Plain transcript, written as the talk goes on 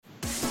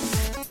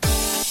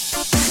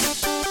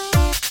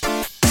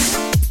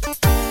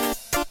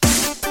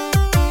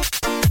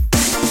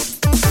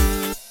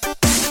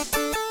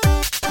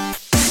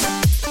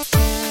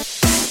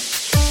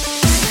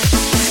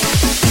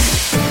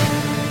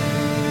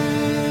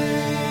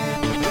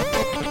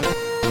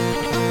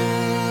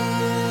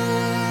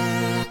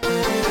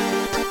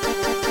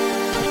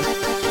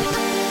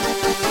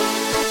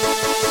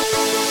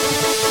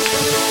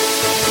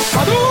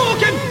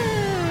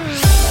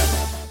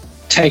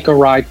Take a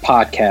Ride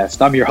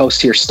podcast. I'm your host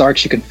here,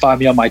 Starks. You can find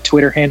me on my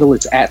Twitter handle.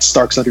 It's at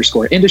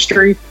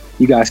Starks_industry.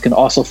 You guys can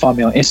also find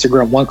me on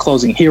Instagram, One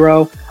Closing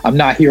Hero. I'm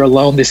not here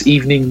alone this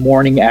evening,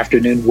 morning,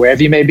 afternoon,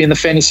 wherever you may be in the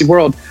fantasy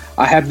world.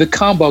 I have the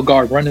combo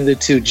guard running the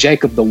two,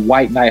 Jacob the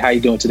White Knight. How you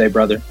doing today,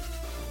 brother?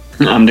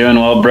 I'm doing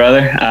well,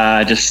 brother.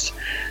 Just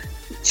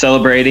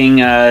celebrating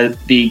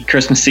the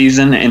Christmas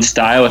season in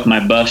style with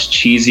my Buffs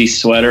cheesy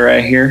sweater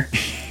right here.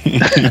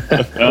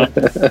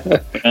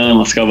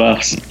 Let's go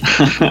Buffs.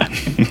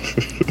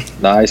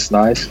 Nice.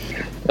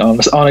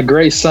 On a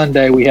great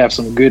Sunday, we have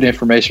some good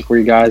information for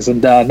you guys.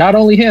 And not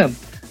only him,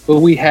 but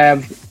we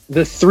have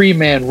the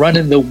three-man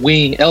running the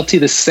wing, LT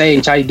the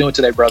Sage. How you doing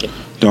today, brother?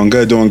 Doing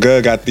good.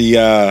 Got the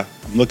I'm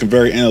looking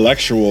very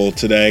intellectual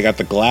today. Got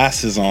the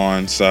glasses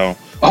on, so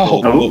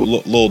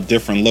little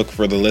different look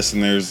for the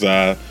listeners.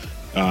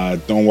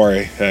 Don't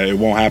worry, it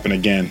won't happen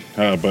again.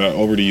 But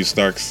over to you,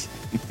 Starks.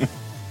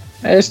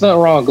 Hey, it's nothing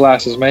wrong with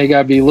glasses, man. You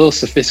gotta be a little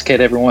sophisticated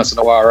every once in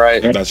a while,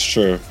 right? That's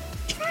true.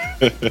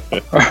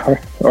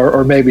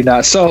 or maybe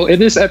not. So in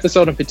this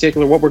episode in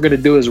particular, what we're going to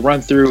do is run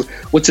through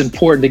what's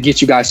important to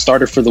get you guys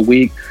started for the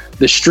week.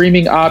 The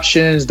streaming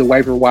options, the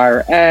waiver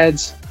wire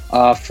ads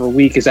for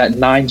week is at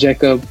 9,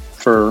 Jacob,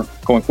 for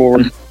going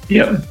forward.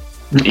 Yep.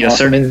 Yes,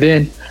 sir. And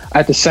then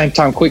at the same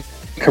time, quick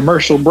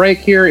commercial break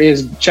here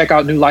is check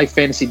out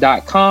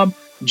newlifefantasy.com.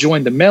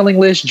 Join the mailing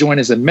list, join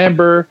as a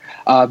member.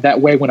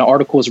 That way, when an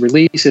article is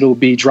released, it'll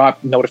be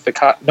dropped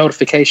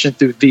notification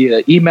through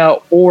via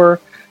email or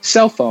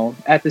cell phone.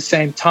 At the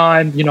same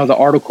time, you know, the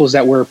articles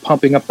that we're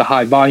pumping up the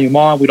high volume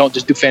on, we don't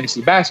just do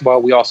fantasy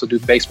basketball, we also do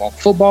baseball and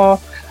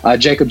football.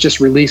 Jacob just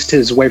released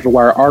his waiver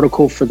wire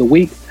article for the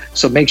week,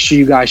 so make sure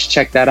you guys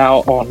check that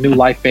out on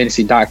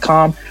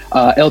newlifefantasy.com.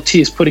 LT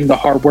is putting the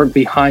hard work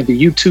behind the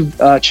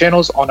YouTube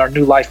channels on our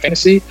New Life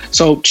Fantasy,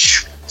 so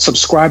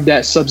subscribe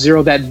that,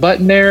 sub-zero that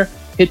button there.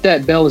 Hit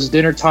that bell. It's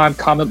dinner time.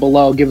 Comment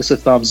below. Give us a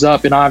thumbs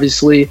up. And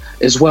obviously,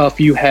 as well, if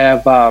you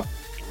have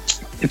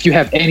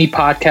any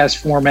podcast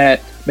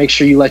format, make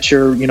sure you let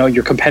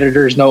your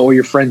competitors know or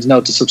your friends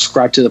know to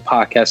subscribe to the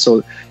podcast.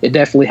 So it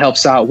definitely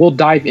helps out. We'll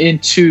dive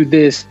into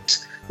this,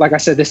 like I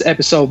said, this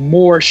episode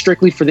more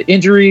strictly for the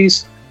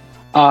injuries,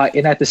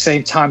 and at the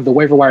same time, the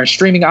waiver wire and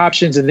streaming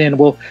options. And then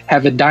we'll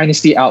have a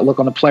dynasty outlook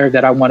on a player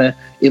that I want to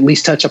at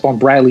least touch up on,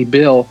 Bradley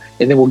Beal.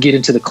 And then we'll get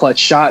into the clutch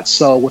shots.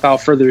 So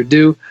without further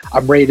ado,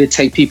 I'm ready to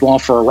take people on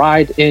for a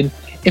ride. And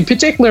in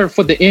particular,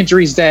 for the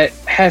injuries that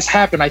has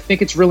happened, I think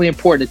it's really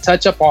important to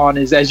touch up on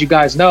is, as you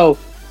guys know,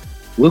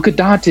 Luka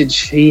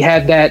Doncic, he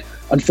had that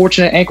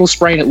unfortunate ankle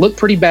sprain. It looked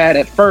pretty bad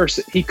at first.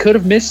 He could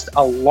have missed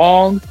a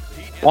long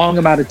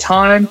amount of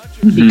time.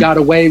 Mm-hmm. He got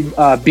away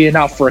being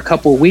out for a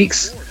couple of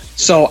weeks.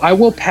 So I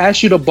will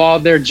pass you the ball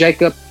there,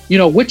 Jacob. You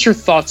know, what's your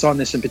thoughts on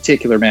this in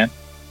particular, man?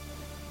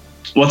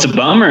 What's a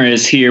bummer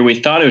is here we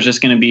thought it was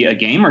just going to be a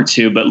game or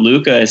two, but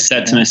Luka is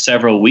set to miss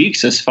several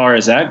weeks as far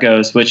as that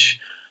goes, which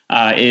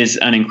is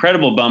an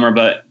incredible bummer.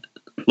 But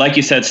like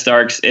you said,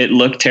 Starks, it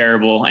looked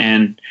terrible,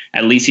 and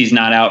at least he's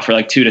not out for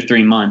like 2 to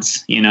 3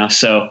 months, you know.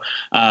 So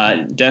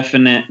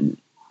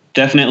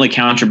definitely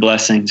count your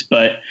blessings.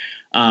 But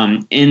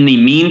in the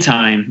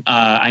meantime,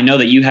 I know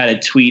that you had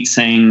a tweet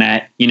saying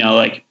that, you know,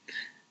 like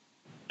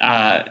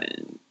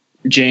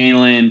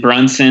Jalen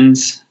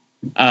Brunson's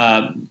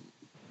a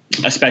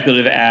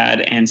speculative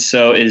ad, and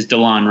so is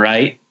DeLon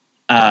Wright.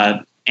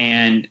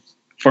 And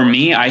for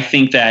me, I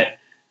think that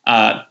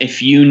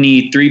if you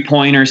need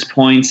 3-pointers,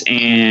 points,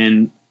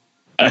 and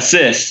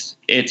assists,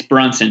 it's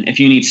Brunson. If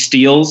you need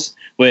steals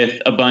with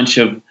a bunch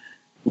of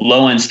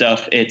low-end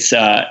stuff, it's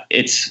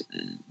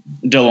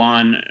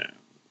DeLon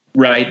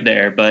Wright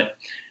there. But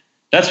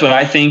that's what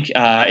I think.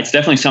 It's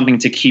definitely something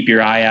to keep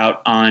your eye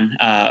out on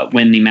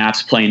when the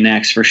Maps play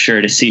next, for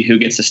sure, to see who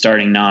gets the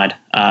starting nod.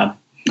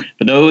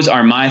 But those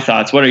are my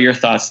thoughts. What are your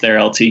thoughts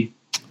there, LT?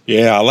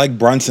 Yeah, I like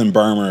Brunson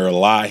Burmer a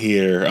lot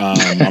here.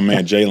 My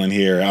man Jalen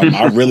here.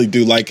 I really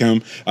do like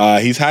him.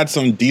 He's had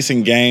some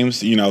decent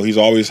games. You know, he's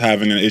always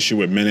having an issue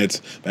with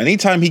minutes. But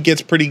anytime he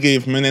gets pretty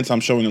good minutes,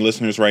 I'm showing the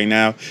listeners right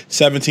now,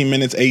 17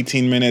 minutes,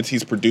 18 minutes,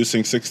 he's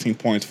producing 16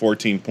 points,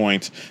 14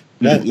 points.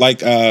 Won't, like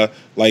the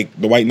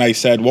White Knight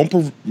said,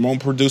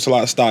 won't produce a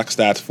lot of stock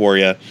stats for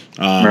you,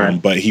 right.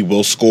 But he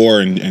will score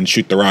and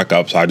shoot the rock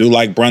up. So I do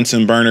like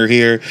Brunson Burner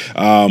here.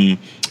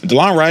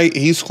 DeLon Wright,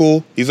 he's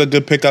cool. He's a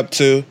good pickup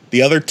too.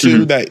 The other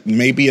two that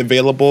may be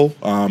available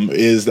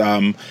is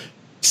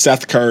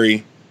Seth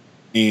Curry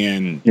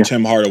and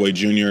Tim Hardaway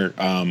Jr.,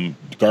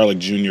 Garlic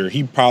Jr.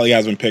 He probably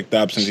hasn't picked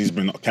up since he's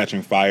been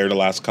catching fire the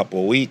last couple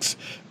of weeks.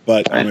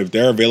 But if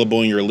they're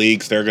available in your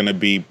leagues, they're going to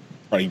be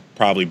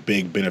probably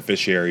big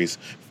beneficiaries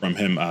from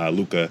him,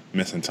 Luka,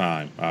 missing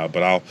time.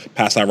 But I'll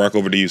pass that rock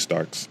over to you,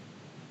 Starks.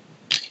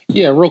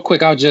 Yeah, real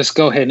quick, I'll just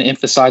go ahead and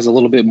emphasize a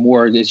little bit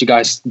more as you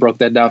guys broke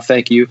that down.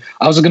 Thank you.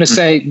 I was going to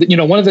say, you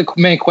know, one of the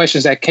main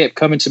questions that kept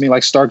coming to me,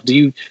 like, Stark, do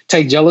you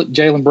take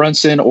Jalen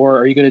Brunson or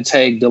are you going to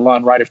take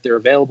DeLon Wright if they're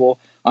available?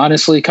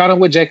 honestly, kind of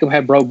what Jacob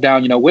had broke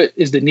down, what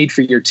is the need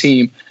for your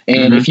team?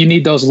 And if you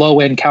need those low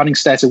end counting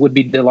stats, it would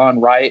be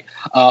Delon Wright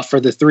for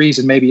the threes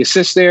and maybe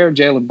assists there,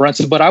 Jalen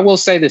Brunson. But I will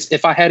say this,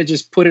 if I had to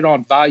just put it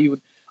on value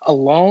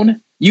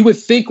alone, you would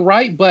think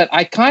Wright, but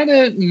I kind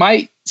of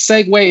might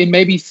segue and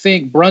maybe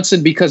think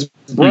Brunson, because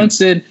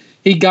Brunson,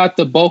 he got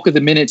the bulk of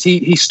the minutes.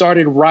 He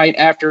started right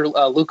after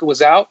Luka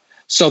was out.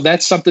 So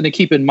that's something to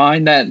keep in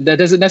mind. That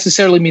doesn't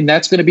necessarily mean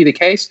that's going to be the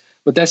case,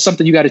 but that's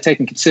something you got to take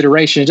in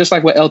consideration. Just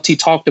like what LT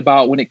talked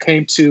about when it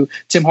came to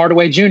Tim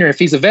Hardaway Jr., if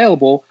he's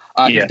available,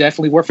 he's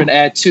definitely worth an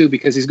add too,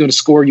 because he's going to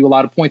score you a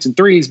lot of points and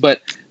threes.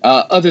 But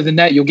other than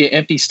that, you'll get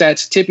empty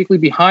stats typically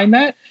behind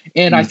that.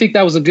 And I think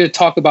that was a good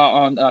talk about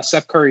on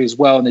Seth Curry as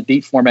well in the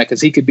deep format,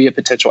 because he could be a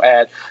potential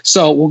add.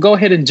 So we'll go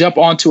ahead and jump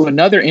on to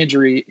another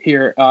injury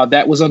here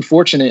that was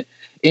unfortunate,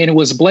 and it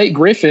was Blake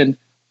Griffin.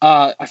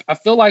 I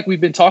feel like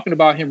we've been talking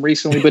about him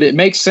recently, but it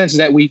makes sense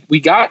that we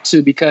got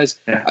to, because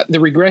the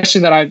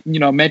regression that I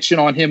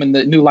mentioned on him in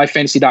the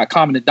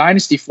newlifefantasy.com in the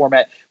dynasty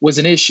format was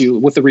an issue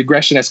with the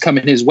regression that's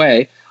coming his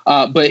way.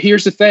 But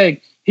here's the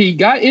thing. He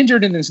got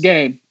injured in this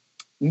game.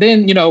 And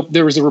then,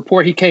 there was a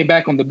report he came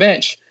back on the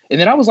bench. And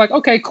then I was like,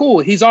 okay, cool.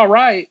 He's all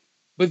right.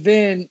 But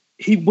then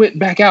he went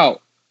back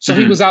out. So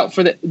he was out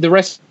for the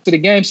rest of the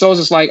game. So I was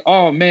just like,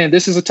 oh, man,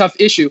 this is a tough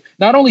issue.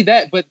 Not only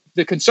that, but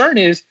the concern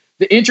is,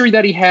 the injury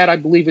that he had, I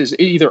believe, is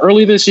either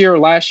early this year or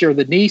last year,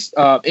 the knee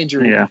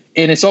injury. Yeah.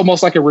 And it's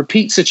almost like a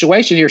repeat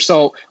situation here.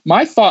 So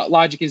my thought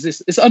logic is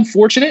this: it's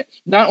unfortunate.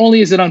 Not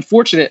only is it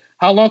unfortunate,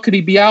 how long could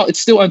he be out? It's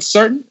still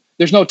uncertain.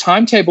 There's no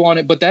timetable on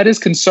it, but that is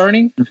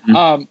concerning.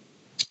 Real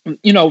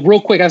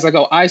quick as I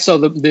go,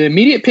 the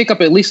immediate pickup,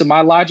 at least in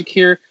my logic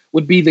here,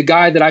 would be the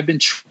guy that I've been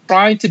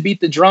trying to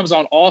beat the drums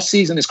on all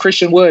season is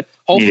Christian Wood.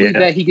 Hopefully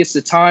that he gets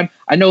the time.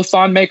 I know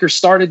Thon Maker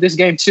started this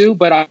game too,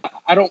 but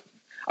I don't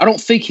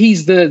think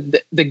he's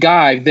the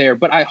guy there,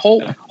 but I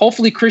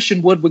hopefully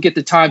Christian Wood would get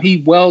the time.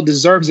 He well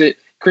deserves it.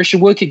 Christian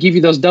Wood could give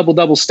you those double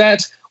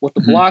stats with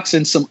the blocks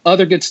and some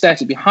other good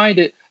stats behind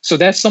it. So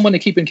that's someone to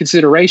keep in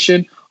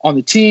consideration on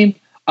the team.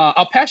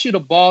 I'll pass you the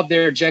ball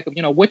there, Jacob.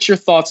 What's your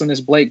thoughts on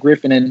this Blake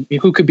Griffin and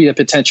who could be a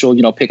potential,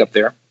 pickup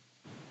there?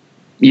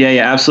 Yeah,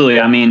 absolutely.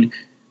 I mean,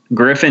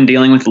 Griffin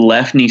dealing with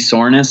left knee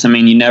soreness. I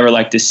mean, you never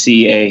like to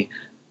see a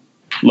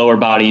lower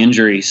body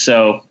injury.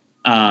 So,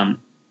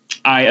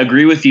 I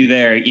agree with you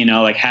there,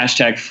 like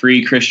hashtag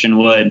free Christian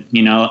Wood,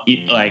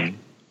 like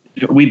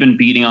we've been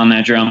beating on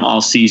that drum all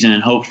season,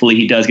 and hopefully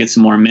he does get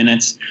some more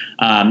minutes.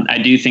 I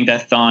do think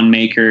that Thon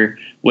Maker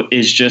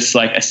is just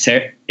like a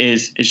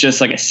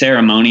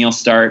ceremonial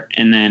start,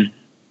 and then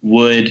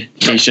Wood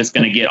is just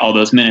going to get all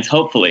those minutes,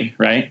 hopefully,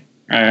 right?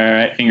 All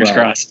right, fingers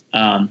crossed.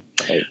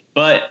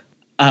 But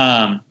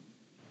I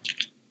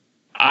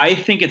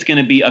think it's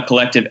going to be a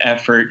collective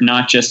effort,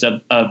 not just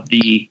of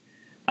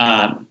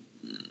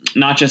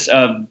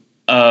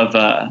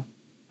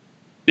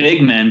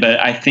big men, but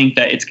I think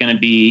that it's going to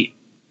be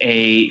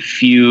a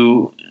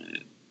few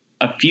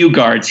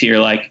guards here.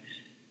 Like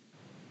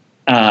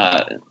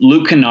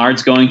Luke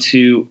Kennard's going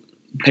to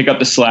pick up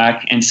the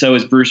slack, and so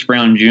is Bruce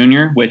Brown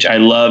Jr., which I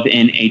love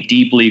in a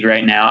deep league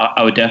right now.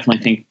 I would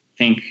definitely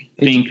think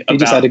he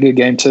just had a good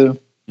game too.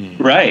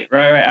 Right,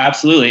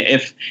 absolutely.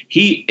 If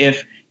he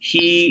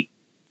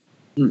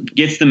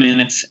gets the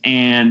minutes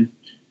and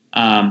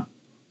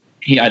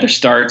he either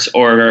starts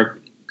or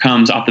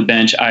comes off the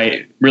bench,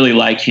 I really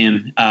like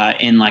him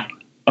in like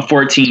a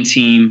 14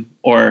 team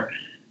or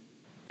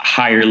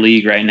higher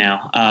league right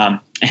now.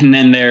 And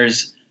then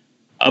there's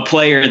a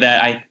player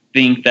that I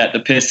think that the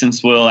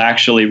Pistons will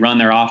actually run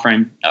their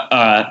offense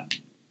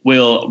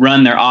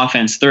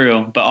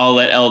through, but I'll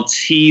let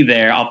LT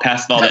there. I'll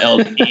pass the ball to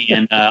LT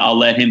and I'll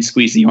let him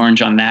squeeze the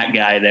orange on that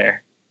guy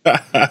there.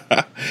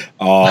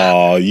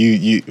 Oh,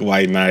 you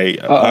White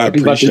Knight. I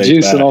appreciate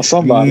juice it on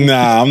somebody.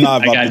 Nah, I'm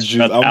not about to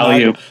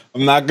juice.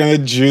 I'm not going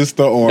to juice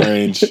the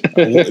orange.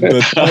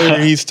 The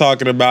player he's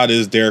talking about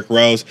is Derrick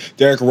Rose.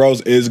 Derrick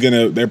Rose is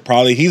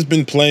he's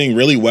been playing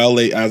really well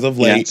as of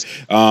late.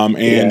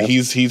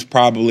 Yes.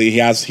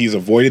 He's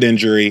avoided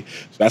injury.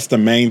 So that's the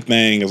main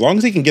thing. As long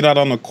as he can get out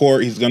on the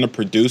court, he's going to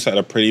produce at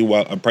a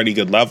pretty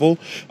good level.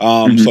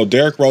 So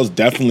Derrick Rose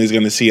definitely is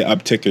going to see an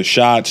uptick of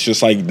shots,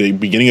 just like the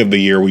beginning of the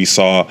year we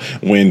saw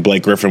when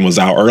Blake Griffin was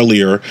out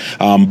earlier.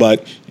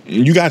 But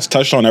you guys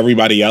touched on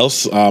everybody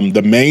else.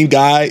 The main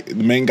guy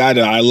that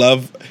I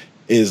love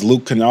is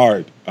Luke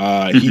Kennard.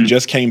 He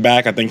just came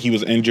back. I think he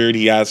was injured.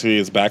 He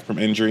is back from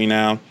injury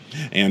now.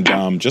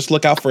 And just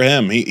look out for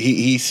him.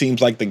 He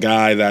seems like the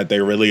guy that they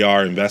really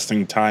are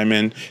investing time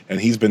in,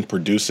 and he's been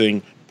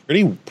producing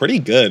pretty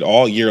good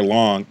all year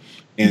long.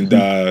 And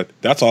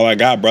that's all I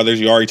got,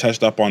 brothers. You already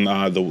touched up on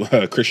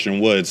the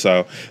Christian Wood,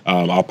 so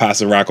I'll pass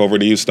the rock over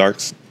to you,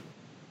 Starks.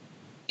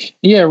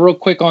 Yeah, real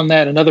quick on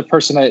that. Another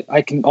person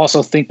I can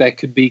also think that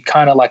could be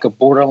kind of like a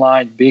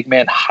borderline big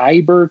man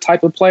hybrid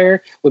type of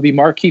player would be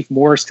Markieff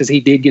Morris, because he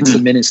did get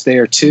some minutes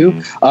there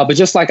too. But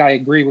just like I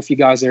agree with you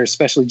guys there,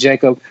 especially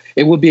Jacob,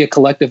 it would be a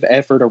collective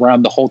effort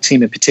around the whole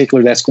team in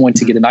particular that's going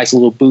to get a nice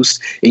little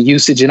boost in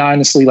usage. And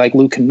honestly, like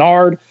Luke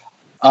Kennard,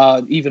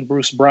 even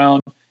Bruce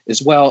Brown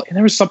as well. And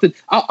there was something,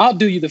 I'll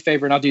do you the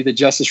favor and I'll do the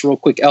justice real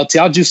quick, LT.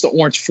 I'll juice the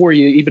orange for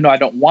you, even though I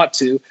don't want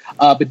to.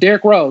 But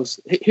Derrick Rose,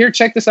 here,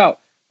 check this out.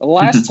 The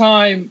last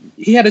time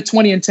he had a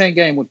 20-10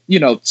 game with,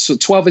 so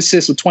 12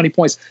 assists with 20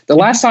 points. The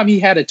last time he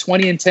had a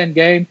 20-10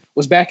 game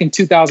was back in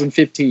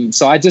 2015.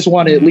 So I just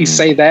want to at least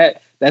say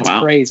that. That's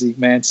crazy,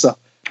 man. So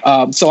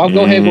I'll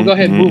go ahead. We'll go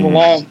ahead and move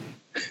along.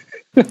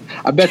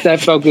 I bet that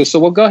felt good. So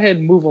we'll go ahead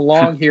and move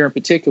along here in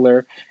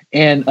particular.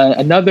 And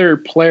another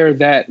player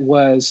that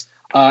was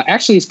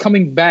actually is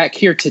coming back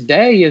here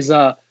today is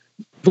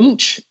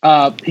Vooch.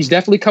 He's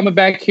definitely coming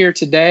back here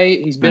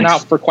today. He's been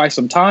out for quite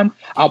some time.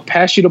 I'll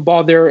pass you the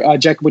ball there,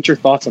 Jack. What's your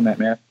thoughts on that,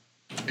 man?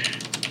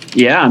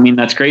 Yeah, I mean,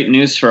 that's great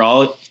news for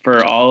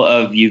all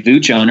of you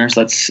Vooch owners.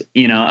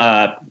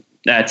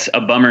 That's a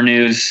bummer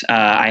news.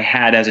 I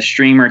had as a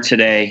streamer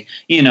today,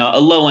 a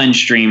low end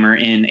streamer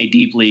in a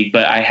deep league,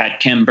 but I had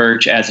Khem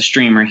Birch as a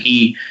streamer.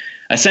 He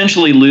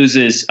essentially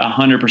loses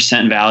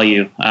 100%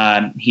 value.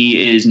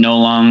 He is no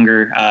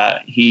longer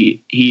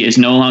he is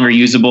no longer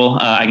usable.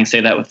 I can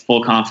say that with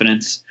full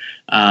confidence.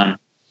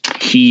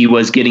 He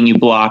was getting you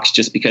blocks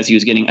just because he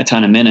was getting a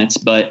ton of minutes,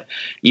 but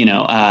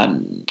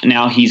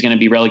now he's going to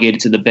be relegated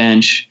to the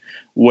bench,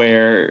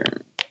 where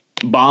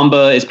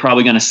Bamba is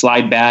probably going to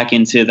slide back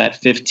into that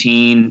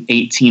 15,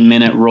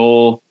 18-minute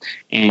role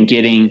and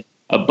getting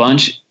a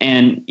bunch.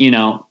 And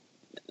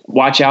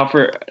watch out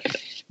for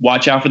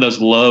those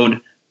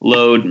load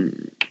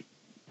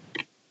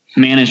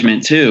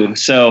management too.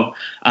 So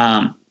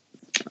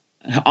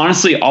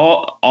honestly,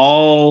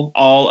 all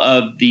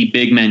of the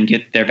big men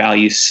get their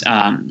values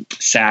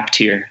sapped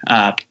here.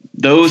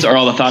 Those are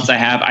all the thoughts I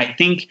have. I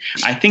think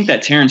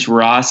that Terrence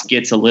Ross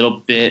gets a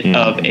little bit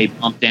of a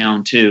bump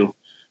down too.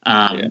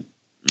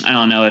 I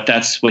don't know if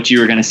that's what you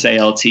were going to say,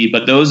 LT,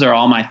 but those are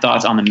all my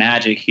thoughts on the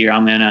Magic here.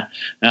 I'm going to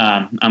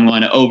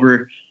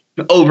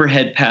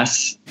overhead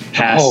pass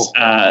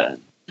the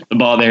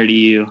ball there to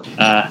you.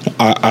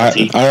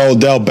 I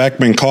Odell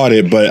Beckham caught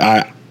it, but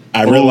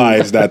I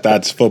realized that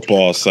that's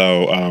football,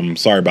 so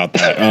sorry about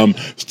that.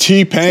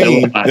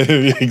 T-Pain,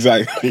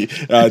 exactly.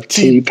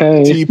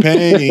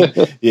 T-Pain,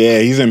 yeah,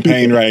 he's in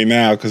pain right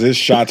now because his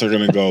shots are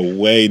going to go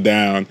way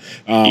down.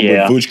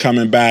 With Vooch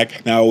coming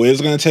back, now it's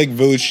going to take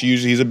Vooch.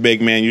 Usually, he's a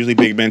big man. Usually,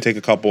 big men take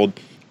a couple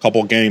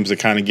games to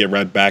kind of get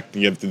revved back,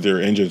 get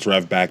their engines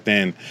revved back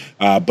then.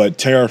 But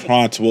Terrence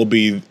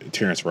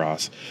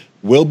Ross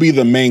will be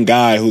the main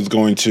guy who's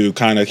going to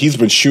he's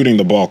been shooting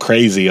the ball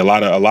crazy, a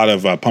lot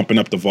of pumping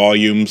up the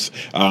volumes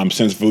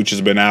since Vooch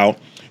has been out.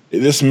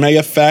 This may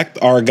affect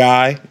our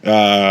guy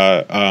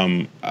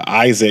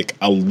Isaac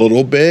a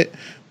little bit,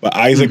 but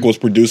Isaac was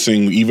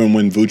producing even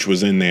when Vooch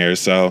was in there.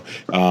 So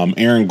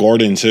Aaron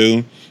Gordon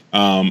too.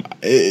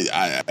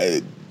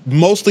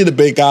 Mostly the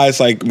big guys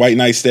like White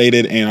Knight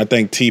stated, and I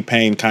think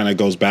T-Pain kind of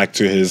goes back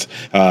to his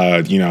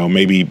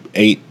maybe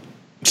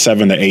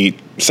 7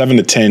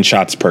 to 10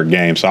 shots per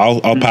game. So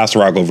I'll pass the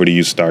rock over to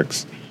you,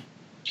 Starks.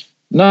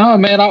 No,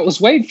 man, I was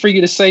waiting for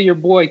you to say your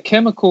boy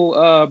Chemical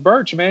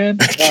Birch, man.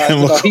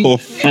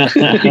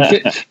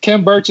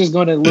 Khem Birch is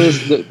going to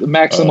lose the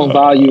maximum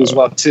value as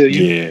well too.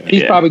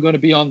 He's probably going to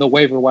be on the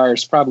waiver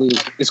wires probably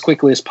as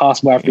quickly as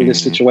possible after this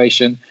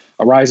situation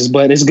arises.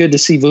 But it's good to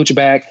see Vooch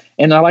back,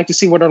 and I like to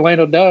see what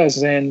Orlando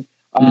does. And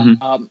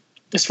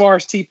as far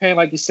as T-Pain,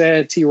 like you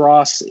said, T.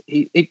 Ross,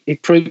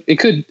 it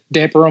could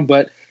damper him,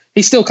 but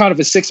he's still kind of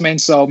a six-man,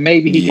 so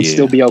maybe he can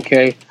still be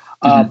okay.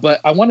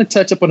 But I want to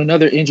touch up on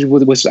another injury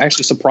which was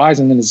actually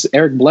surprising, and is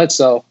Eric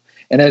Bledsoe.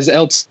 And as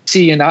LT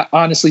and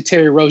honestly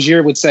Terry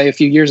Rozier would say a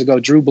few years ago,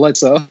 Drew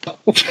Bledsoe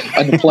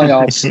in the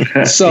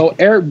playoffs. So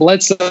Eric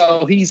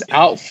Bledsoe, he's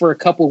out for a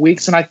couple of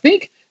weeks, and I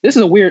think this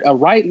is a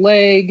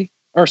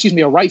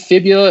right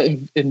fibula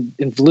in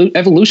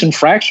evolution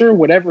fracture,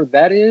 whatever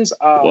that is.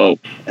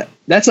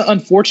 That's an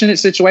unfortunate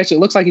situation. It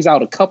looks like he's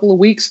out a couple of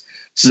weeks.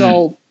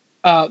 So.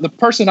 The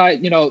person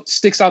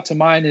sticks out to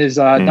mind is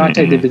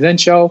Dante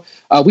DiVincenzo.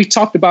 We've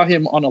talked about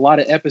him on a lot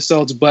of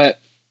episodes, but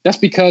that's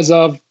because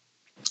of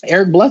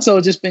Eric Bledsoe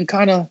has just been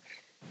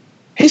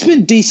he's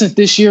been decent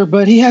this year,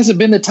 but he hasn't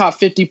been the top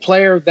 50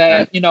 player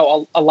that,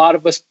 a lot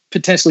of us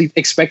potentially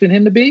expected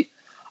him to be.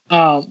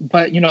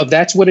 But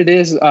that's what it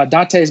is.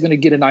 Dante is going to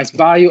get a nice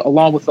value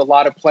along with a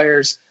lot of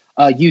players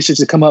usage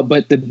to come up,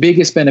 but the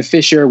biggest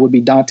beneficiary would be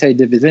Dante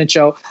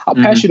DiVincenzo. I'll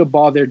pass you the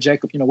ball there,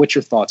 Jacob. What's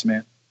your thoughts,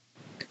 man?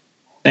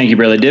 Thank you,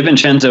 brother.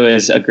 DiVincenzo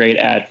is a great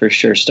ad for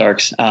sure,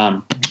 Starks.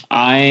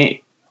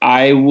 I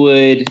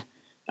would,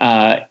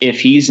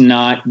 if he's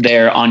not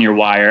there on your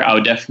wire, I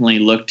would definitely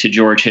look to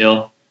George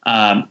Hill.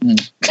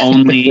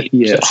 Only,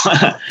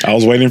 I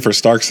was waiting for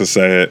Starks to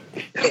say it.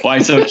 Why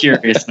so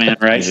curious, man?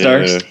 Right,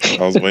 Starks?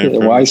 I was waiting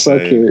for why so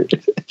curious?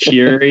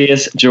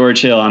 Curious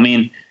George Hill. I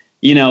mean,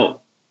 you know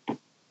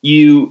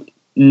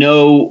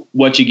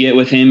what you get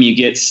with him. You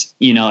get,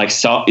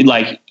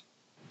 like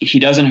he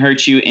doesn't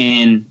hurt you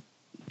in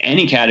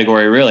any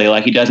category, really.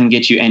 Like, he doesn't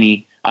get you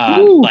any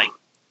you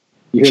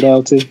hear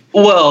that too?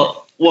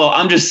 Well,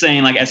 I'm just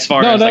saying, like, as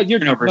far as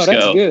turnovers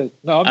go, good.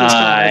 No, I'm just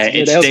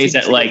it stays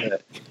at like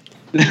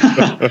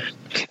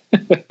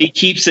he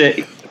keeps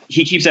it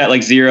he keeps that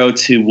like 0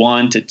 to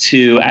 1 to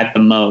 2 at the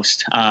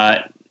most.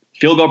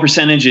 Field goal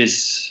percentage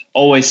is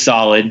always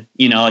solid.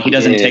 You know, he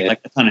doesn't take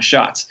like a ton of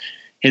shots.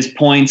 His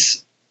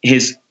points,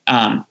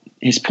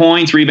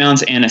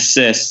 rebounds, and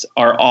assists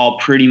are all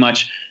pretty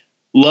much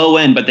low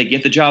end, but they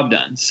get the job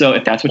done. So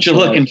if that's what you're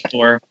looking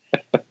for,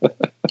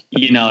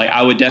 you know, like,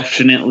 I would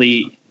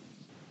definitely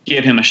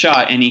give him a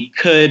shot, and he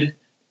could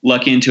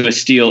luck into a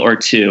steal or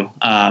two.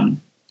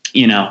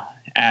 You know,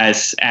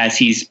 as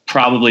he's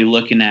probably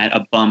looking at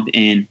a bump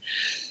in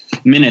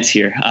minutes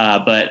here.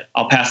 But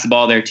I'll pass the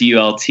ball there to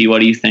you, LT. What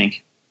do you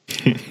think?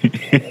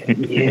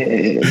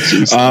 Yeah,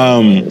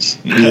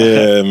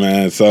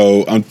 man.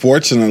 So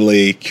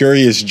unfortunately,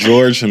 Curious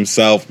George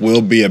himself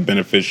will be a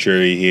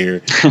beneficiary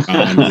here.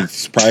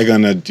 He's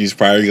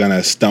probably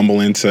gonna stumble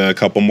into a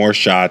couple more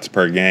shots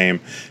per game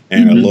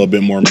and a little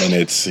bit more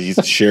minutes. He's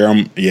share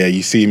him. Yeah,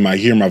 you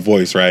hear my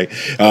voice, right?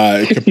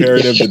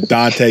 Comparative to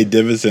Donte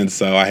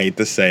DiVincenzo. I hate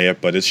to say it,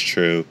 but it's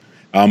true.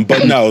 But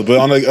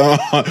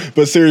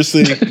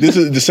seriously, this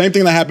is the same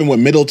thing that happened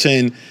with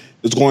Middleton.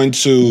 Is going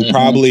to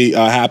probably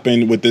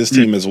happen with this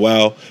team as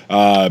well.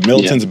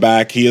 Middleton's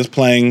back. He is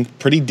playing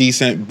pretty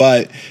decent,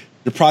 but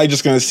you're probably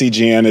just going to see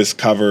Giannis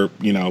cover,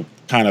 you know,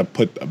 kind of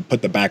put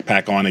the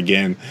backpack on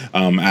again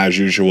as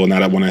usual,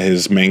 now that one of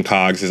his main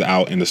cogs is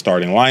out in the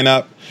starting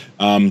lineup.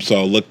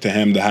 So look to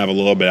him to have a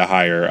little bit of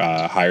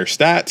higher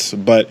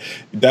stats. But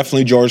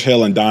definitely George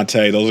Hill and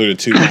Donte, those are the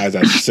two guys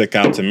that stick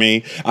out to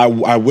me.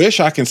 I wish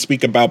I can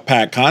speak about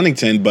Pat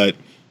Connaughton, but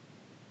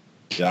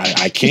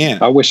I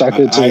can't. I wish I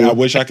could too. I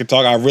wish I could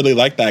talk. I really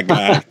like that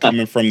guy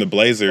coming from the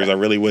Blazers. I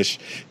really wish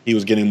he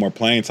was getting more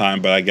playing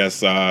time, but I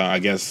guess my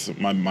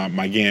man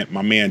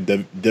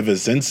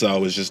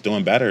DiVincenzo is just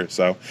doing better.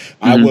 So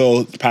I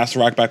will pass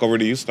the rock back over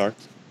to you,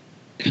 Starks.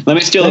 Let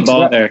me steal the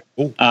ball there.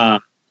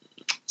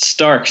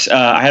 Starks,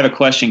 I have a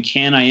question.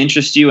 Can I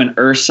interest you in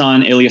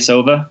Ersan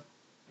Ilyasova?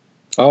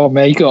 Oh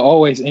man, you can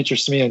always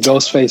interest me in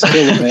Ghostface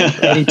Killah, man,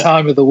 any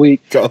time of the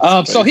week.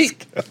 So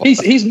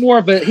he's more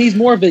of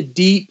a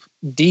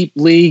deep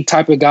league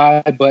type of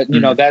guy, but you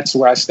know, that's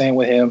where I stand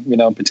with him, you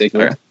know, in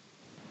particular.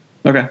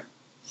 Okay.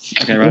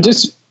 Right.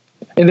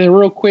 And then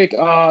real quick,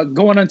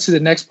 going on to the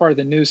next part of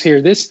the news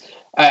here.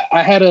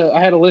 I had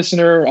a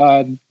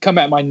listener come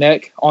at my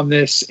neck on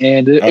this,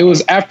 and it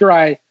was after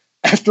I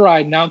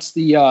announced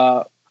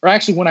or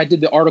actually when I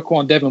did the article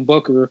on Devin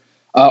Booker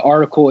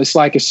article. It's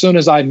like as soon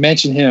as I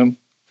mentioned him,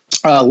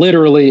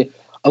 literally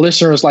a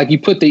listener was like, "You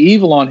put the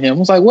evil on him." I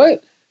was like,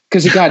 "What?"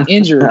 Because he got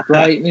injured,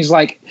 right? And he's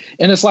like,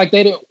 and it's like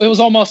it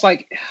was almost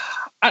like,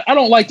 I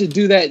don't like to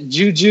do that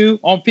juju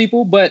on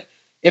people, but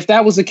if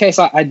that was the case,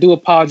 I do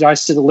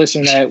apologize to the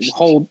listener that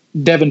hold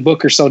Devin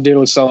Booker so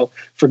dearly. So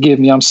forgive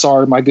me. I'm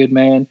sorry, my good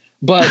man.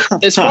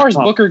 But as far as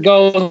Booker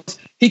goes,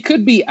 he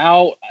could be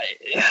out.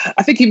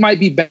 I think he might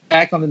be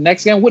back on the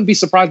next game. Wouldn't be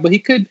surprised, but he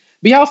could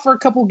be out for a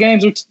couple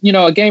games or, you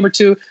know, a game or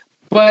two.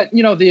 But,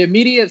 you know, the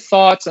immediate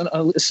thoughts,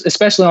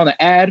 especially on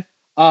the ad,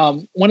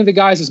 one of the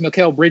guys is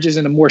Mikal Bridges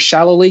in a more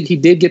shallow league. He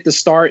did get the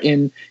start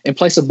in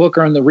place of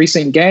Booker in the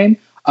recent game.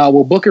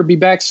 Will Booker be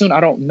back soon? I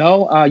don't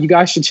know. You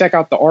guys should check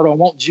out the article. I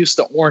won't juice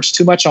the orange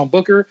too much on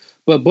Booker,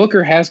 but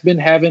Booker has been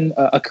having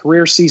a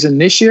career season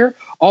this year,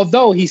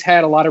 although he's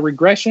had a lot of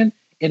regression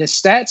in his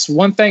stats.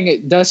 One thing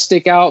it does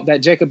stick out that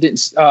Jacob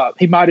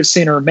he might have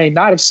seen or may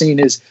not have seen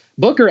is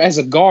Booker as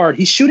a guard.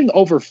 He's shooting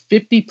over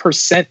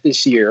 50%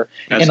 this year.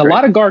 That's and great. A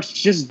lot of guards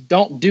just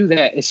don't do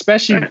that,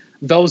 especially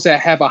those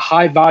that have a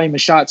high volume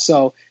of shots.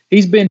 So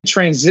he's been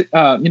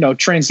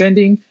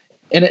transcending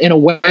in a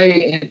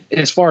way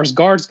as far as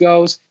guards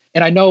goes.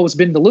 And I know it's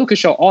been the Luka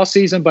show all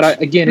season, but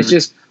it's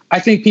just, I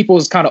think people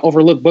has kind of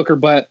overlooked Booker,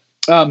 but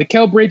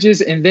Mikal Bridges,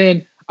 and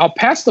then I'll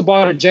pass the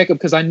ball to Jacob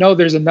because I know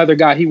there's another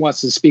guy he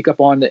wants to speak up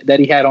on that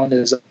he had on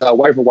his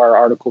waiver wire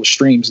article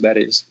streams, that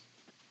is.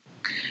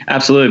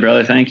 Absolutely,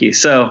 brother. Thank you.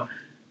 So,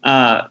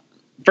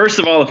 first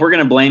of all, if we're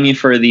going to blame you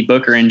for the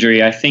Booker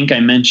injury, I think I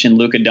mentioned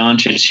Luka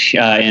Doncic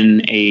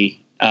in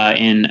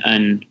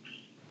an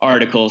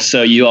article,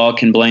 so you all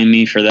can blame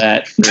me for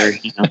that. For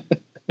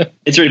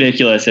it's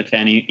ridiculous if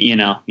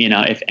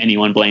if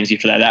anyone blames you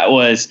for that. That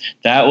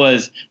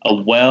was a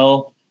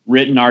well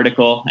written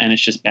article, and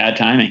it's just bad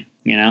timing.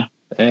 Yeah,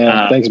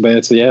 thanks,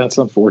 man. So it's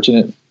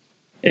unfortunate.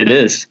 It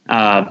is,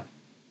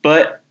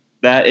 but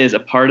that is a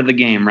part of the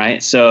game,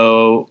 right?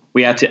 So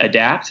we have to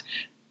adapt,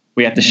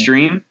 we have to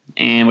stream,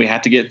 and we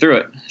have to get through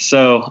it.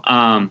 So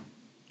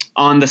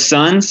on the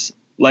Suns,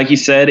 like you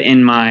said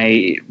in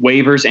my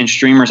waivers and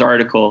streamers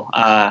article,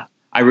 I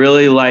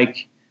really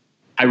like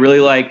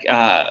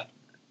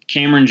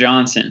Cameron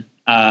Johnson,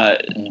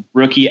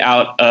 rookie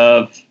out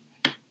of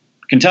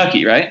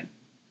Kentucky, right?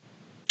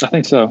 I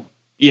think so.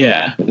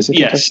 Yeah.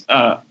 Yes.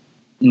 I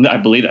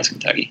believe that's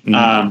Kentucky.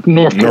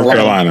 North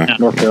Carolina.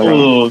 North Carolina.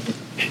 Ooh,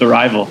 the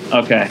rival.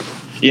 Okay.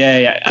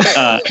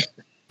 Yeah.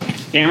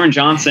 Cameron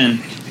Johnson,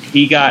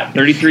 he got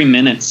 33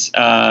 minutes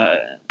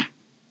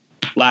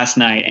last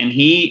night, and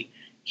he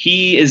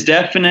is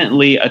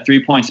definitely a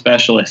 3-point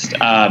specialist.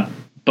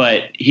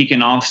 But he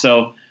can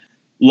also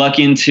luck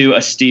into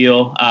a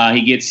steal.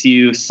 He gets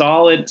you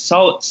solid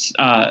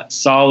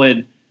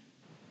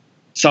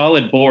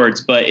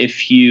boards. But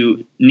if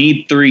you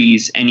need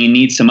threes and you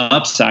need some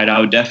upside, I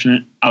would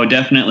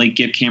definitely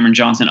give Cameron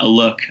Johnson a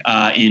look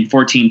in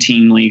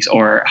 14-team leagues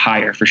or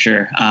higher for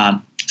sure.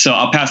 So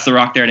I'll pass the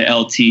rock there to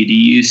LT. Do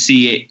you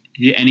see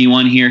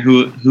anyone here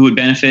who would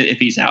benefit if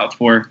he's out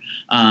for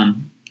a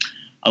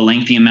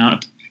lengthy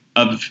amount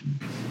of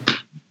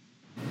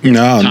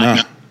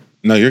time?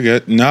 No, you're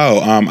good. No,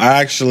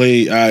 I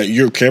actually,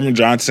 you're Cameron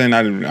Johnson.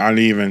 I didn't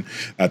even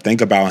think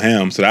about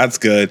him, so that's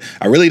good.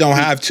 I really don't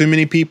have too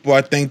many people.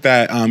 I think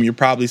that you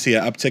probably see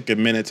an uptick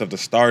in minutes of the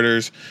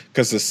starters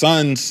because the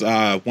Suns,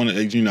 here's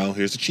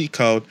the cheat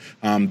code.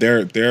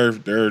 Their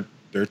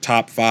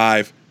top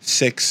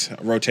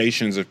 5-6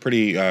 rotations are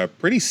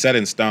pretty set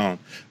in stone.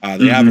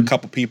 They have a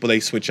couple people they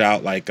switch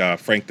out like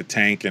Frank the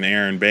Tank and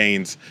Aaron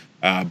Baines.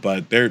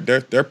 But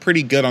they're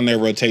pretty good on their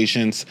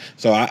rotations.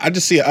 So I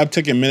just see an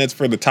uptick in minutes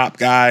for the top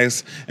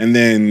guys. And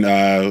then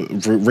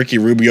Ricky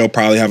Rubio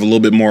probably have a little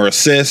bit more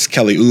assists,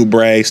 Kelly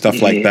Oubre,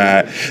 stuff like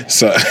that.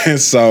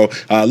 So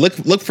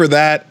look for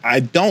that. I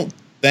don't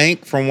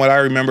think, from what I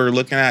remember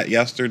looking at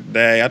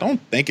yesterday, I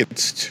don't think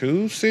it's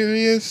too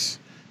serious,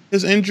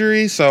 his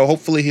injury. So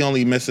hopefully he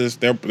only misses.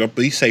 They'll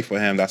be safe for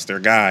him. That's their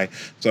guy.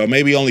 So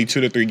maybe only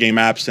 2 to 3 game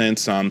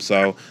absence.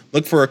 So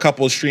look for a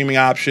couple of streaming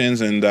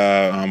options, and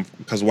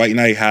because White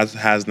Knight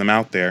has them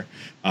out there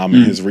in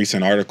his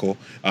recent article.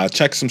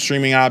 Check some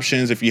streaming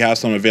options if you have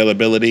some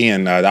availability,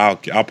 and I'll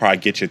probably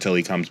get you till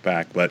he comes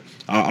back. But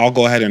I'll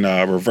go ahead and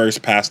reverse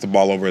pass the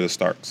ball over to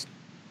Starks.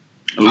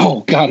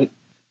 Oh, got it.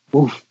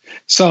 Oof.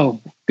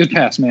 So good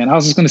pass, man. I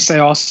was just going to say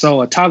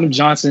also, Tyler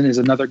Johnson is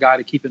another guy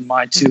to keep in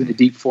mind too in the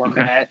deep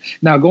format. Okay.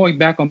 Now going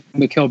back on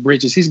Mikal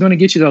Bridges, he's going to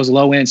get you those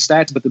low end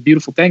stats, but the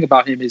beautiful thing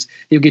about him is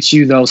he'll get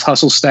you those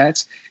hustle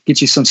stats,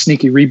 get you some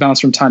sneaky rebounds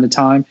from time to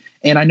time.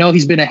 And I know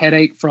he's been a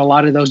headache for a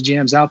lot of those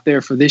GMs out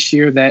there for this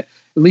year that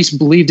at least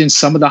believed in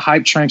some of the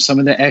hype train, some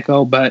of the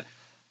echo, but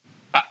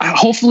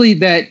hopefully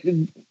that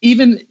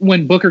even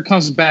when Booker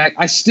comes back,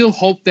 I still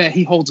hope that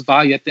he holds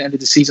value at the end of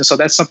the season. So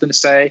that's something to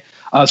say.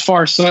 As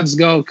far as Suns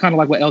go, kind of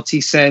like what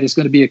LT said, it's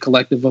going to be a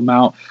collective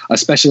amount,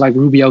 especially like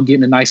Rubio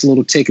getting a nice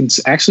little tick and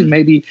actually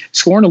maybe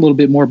scoring a little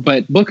bit more,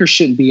 but Booker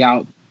shouldn't be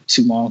out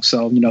too long.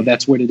 So,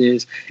 that's what it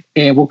is.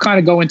 And we'll kind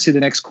of go into the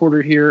next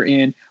quarter here,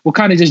 and we'll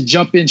kind of just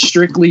jump in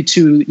strictly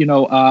to,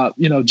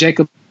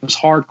 Jacob's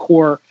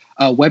hardcore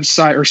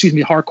website, or excuse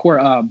me,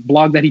 hardcore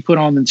blog that he put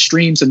on the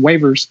streams and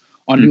waivers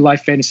on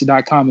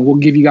newlifefantasy.com, and we'll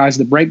give you guys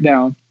the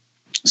breakdown.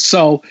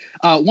 So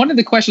one of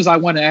the questions I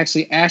want to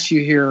actually ask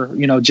you here,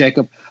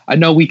 Jacob, I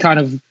know we kind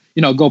of,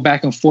 go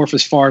back and forth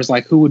as far as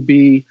like who would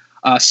be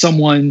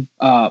someone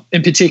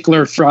in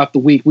particular throughout the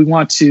week. We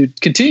want to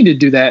continue to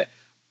do that.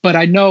 But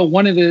I know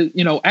one of the,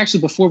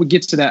 actually before we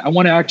get to that, I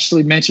want to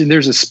actually mention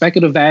there's a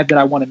speculative ad that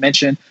I want to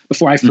mention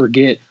before I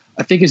forget.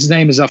 I think his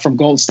name is from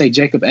Golden State,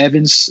 Jacob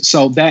Evans.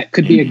 So that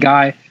could be a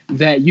guy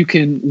that you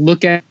can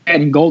look at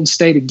in Golden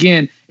State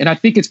again. And I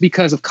think it's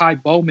because of Kai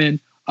Bowman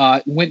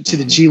went to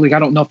the G League. I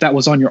don't know if that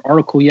was on your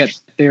article yet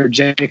there,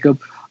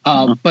 Jacob.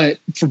 But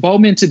for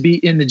Bowman to be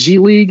in the G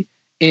League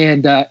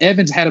and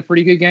Evans had a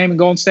pretty good game in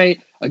Golden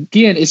State,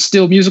 again, it's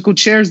still musical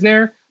chairs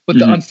there. But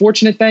the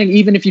unfortunate thing,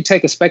 even if you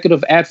take a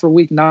speculative ad for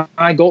week 9,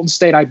 Golden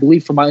State, I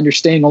believe from my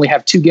understanding, only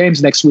have 2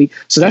 games next week.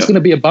 So that's going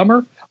to be a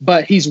bummer.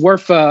 But he's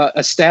worth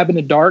a stab in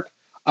the dark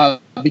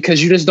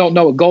because you just don't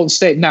know at Golden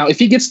State. Now, if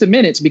he gets the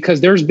minutes,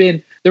 because there's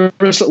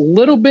a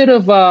little bit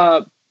of,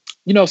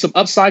 some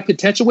upside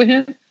potential with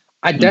him,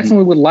 I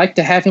definitely would like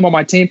to have him on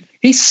my team.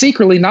 He's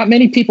secretly, not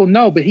many people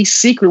know, but he's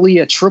secretly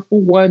a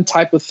 1-1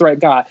 type of threat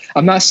guy.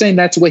 I'm not saying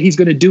that's what he's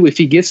going to do if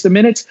he gets the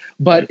minutes,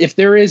 but if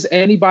there is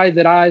anybody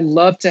that I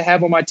love to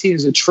have on my team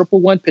as a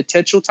 1-1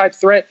 potential type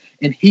threat,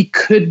 and he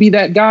could be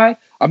that guy,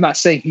 I'm not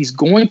saying he's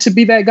going to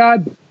be that guy,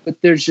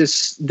 but there's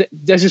just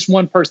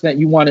one person that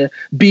you want to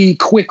be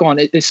quick on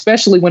it,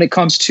 especially when it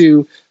comes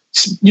to,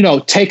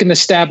 taking the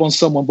stab on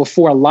someone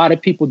before a lot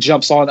of people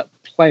jumps on a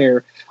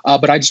player.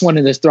 But I just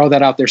wanted to throw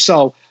that out there.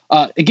 So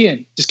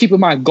again, just keep in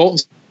mind, Golden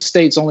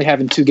State's only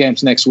having 2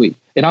 games next week.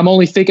 And I'm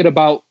only thinking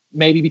about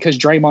maybe because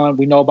Draymond,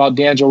 we know about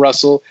D'Angelo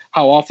Russell,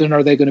 how often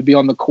are they going to be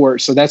on the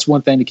court? So that's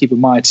one thing to keep in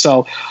mind.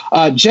 So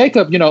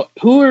Jacob,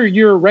 who are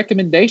your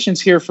recommendations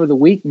here for the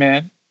week,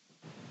 man?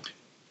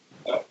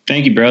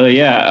 Thank you, brother.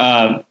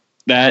 Yeah,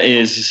 that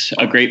is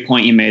a great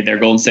point you made there.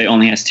 Golden State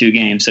only has 2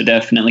 games, so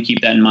definitely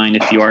keep that in mind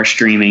if you are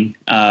streaming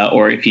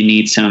or if you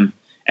need some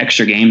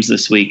extra games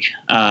this week,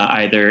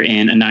 either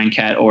in a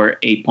 9-cat or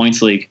 8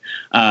 points league.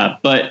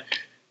 But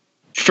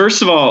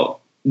first of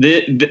all,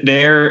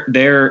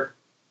 there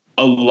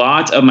a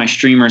lot of my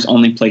streamers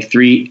only play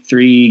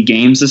three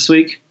games this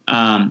week.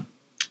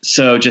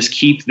 So just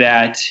keep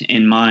that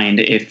in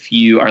mind if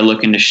you are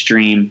looking to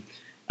stream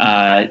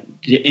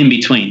in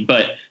between.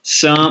 But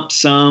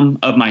some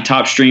of my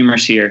top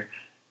streamers here,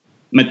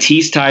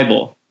 Matisse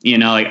Thybulle,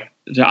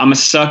 I'm a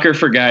sucker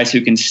for guys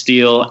who can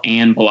steal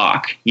and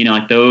block.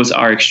 Those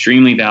are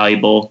extremely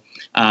valuable.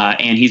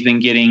 And he's been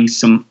getting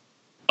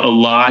a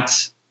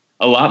lot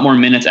a lot more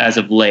minutes as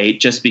of late,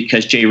 just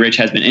because Jay Rich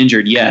has been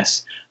injured.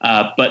 Yes,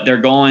 but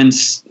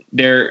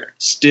they're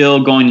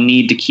still going to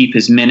need to keep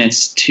his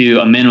minutes to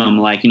a minimum,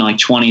 like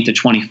 20 to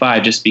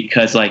 25, just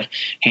because like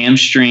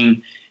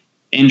hamstring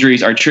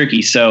injuries are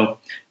tricky. So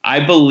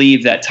I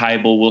believe that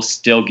Thybulle will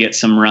still get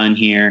some run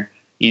here.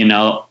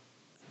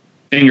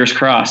 Fingers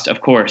crossed, of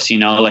course.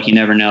 Like you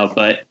never know,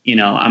 but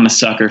I'm a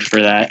sucker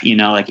for that.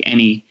 Like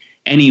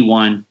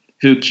anyone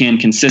who can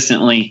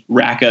consistently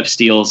rack up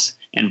steals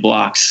and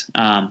blocks.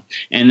 And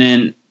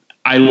then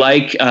I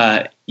like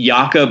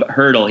Jakob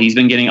Hurdle. He's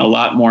been getting a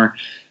lot more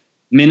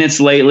minutes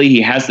lately.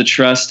 He has the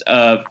trust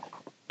of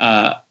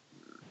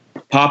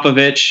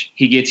Popovich.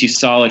 He gets you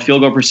solid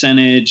field goal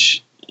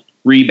percentage,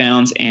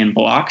 rebounds, and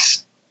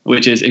blocks,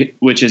 which is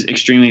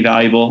extremely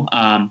valuable.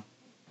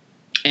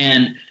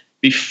 And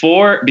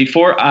before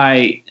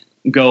I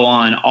go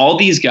on, all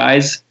these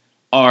guys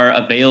are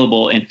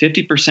available in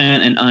 50%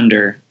 and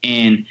under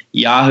in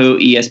Yahoo,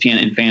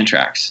 ESPN, and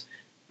Fantrax.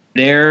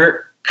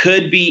 There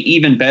could be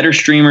even better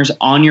streamers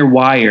on your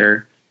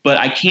wire, but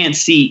I can't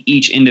see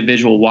each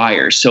individual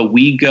wire. So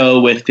we go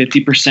with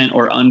 50%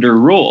 or under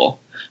rule.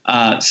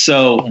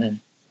 So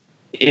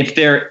if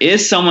there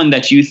is someone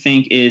that you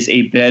think is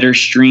a better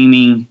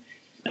streaming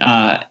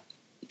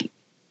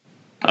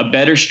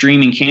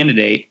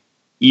candidate,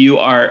 you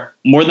are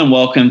more than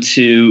welcome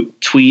to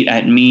tweet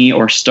at me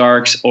or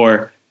Starks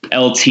or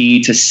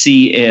LT to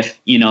see if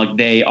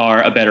they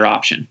are a better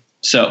option.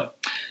 So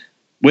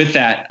with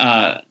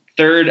that,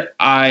 third,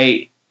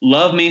 I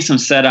love me some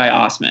Sedai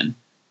Osman.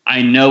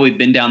 I know we've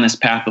been down this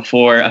path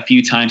before a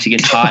few times. He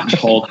gets hot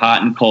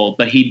and cold,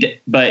 but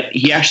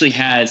he actually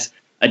has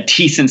a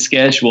decent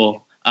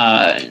schedule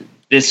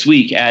this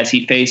week as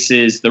he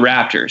faces the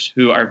Raptors,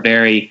 who are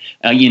very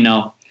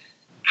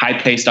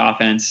high-paced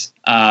offense,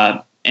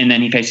 and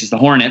then he faces the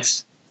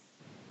Hornets,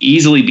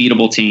 easily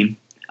beatable team.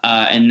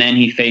 And then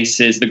he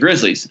faces the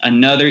Grizzlies,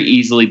 another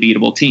easily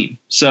beatable team.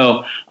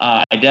 So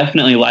I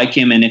definitely like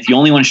him. And if you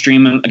only want to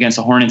stream him against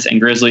the Hornets and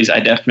Grizzlies, I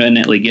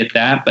definitely get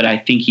that. But I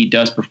think he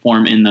does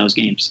perform in those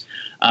games.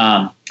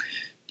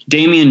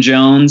 Damian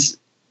Jones,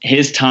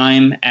 his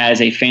time as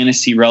a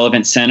fantasy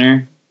relevant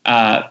center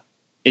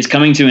is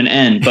coming to an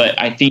end. But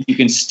I think you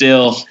can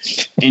still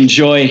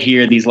enjoy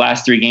here these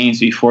last 3 games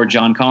before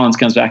John Collins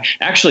comes back.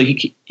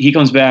 Actually, he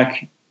comes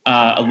back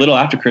a little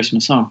after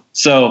Christmas, huh?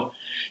 So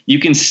you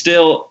can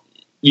still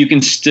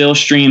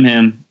stream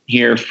him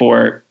here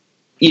for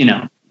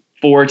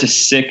 4 to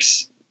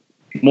 6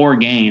 more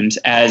games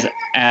as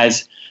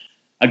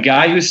a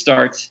guy who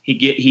starts.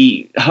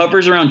 He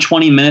hovers around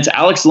 20 minutes.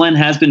 Alex Len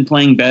has been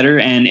playing better,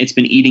 and it's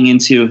been eating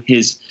into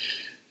his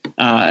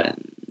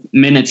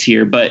minutes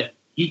here. But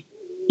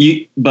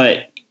he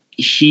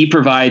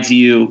provides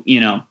you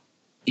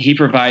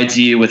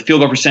with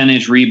field goal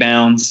percentage,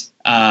 rebounds,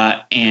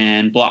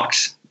 and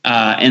blocks,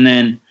 and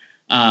then.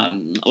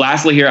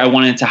 Lastly here, I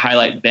wanted to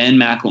highlight Ben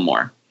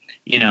McLemore.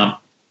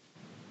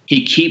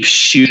 He keeps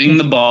shooting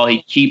the ball.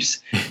 He keeps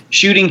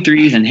shooting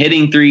threes and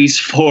hitting threes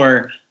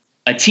for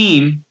a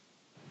team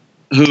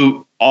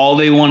who all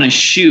they want to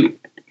shoot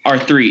are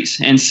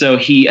threes. And so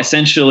he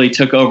essentially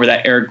took over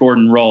that Eric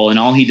Gordon role, and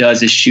all he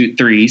does is shoot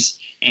threes.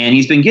 And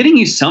he's been getting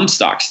you some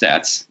stock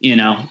stats,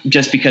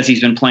 just because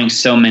he's been playing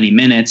so many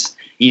minutes,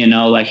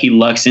 like he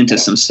lucks into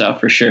some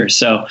stuff for sure.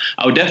 So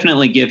I would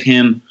definitely give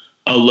him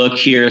a look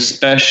here,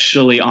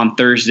 especially on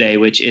Thursday,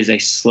 which is a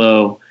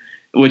slow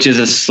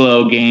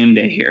game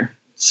day here.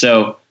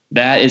 So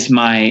those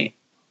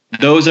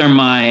are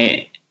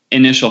my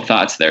initial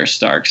thoughts there,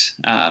 Starks,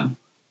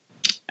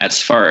 as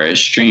far as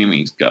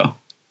streamings go.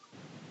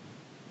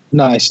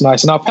 Nice.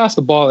 And I'll pass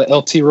the ball to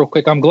LT real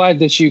quick. I'm glad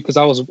that because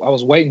I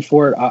was waiting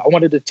for it. I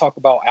wanted to talk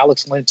about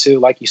Alex Len too,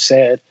 like you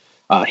said.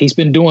 He's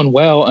been doing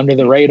well under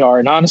the radar,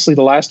 and honestly,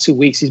 the last 2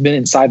 weeks he's been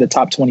inside the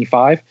top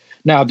 25.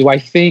 Now, do I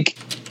think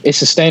it's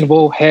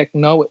sustainable? Heck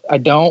no, I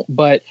don't.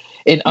 But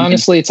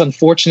honestly, it's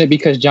unfortunate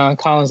because John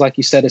Collins, like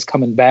you said, is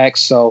coming back.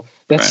 So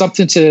that's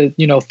something to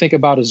think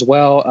about as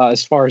well.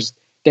 As far as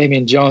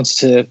Damian Jones,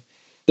 to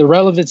the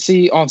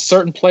relevancy on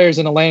certain players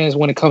in the lanes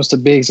when it comes to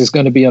bigs is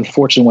going to be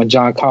unfortunate when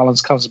John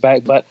Collins comes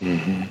back. But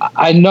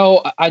I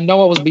know I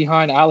was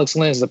behind Alex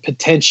Len as a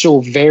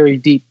potential very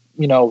deep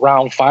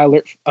round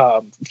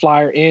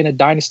flyer in a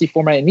dynasty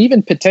format, and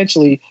even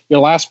potentially your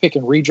last pick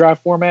in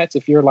redraft formats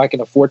if you're like in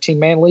a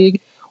 14-man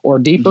league or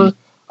deeper.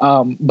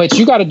 But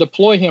you got to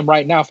deploy him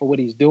right now for what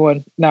he's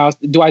doing. Now,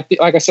 like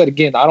I said,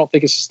 again, I don't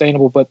think it's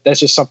sustainable, but that's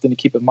just something to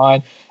keep in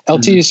mind.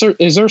 LT,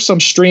 is there some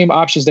stream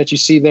options that you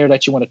see there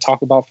that you want to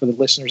talk about for the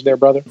listeners there,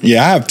 brother?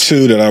 Yeah, I have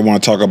 2 that I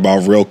want to talk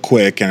about real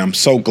quick, and I'm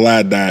so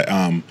glad that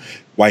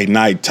White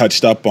Knight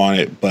touched up on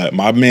it, but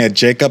my man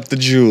Jacob the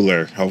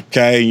Jeweler,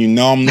 okay,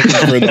 I'm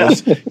looking for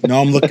those.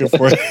 I'm looking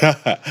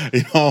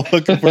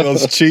for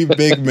those cheap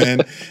big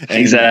men.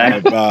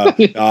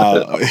 Exactly.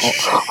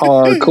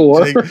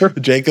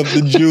 Hardcore. Jacob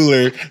the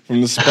Jeweler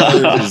from the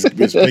Spurs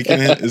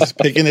is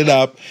picking it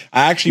up.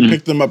 I actually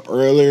picked him up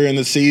earlier in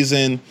the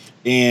season.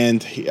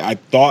 and I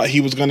thought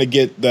he was going to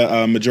get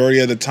the majority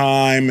of the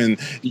time, and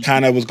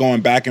kind of was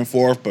going back and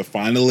forth. But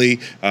finally,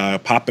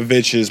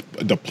 Popovich is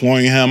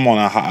deploying him on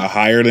a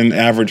higher than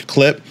average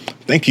clip.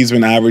 I think he's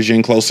been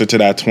averaging closer to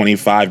that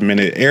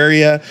 25-minute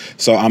area.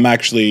 So I'm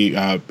actually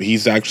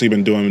he's actually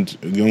been doing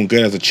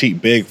good as a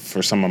cheap big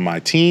for some of my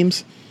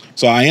teams.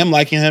 So I am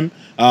liking him.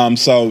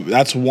 So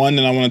that's one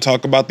that I want to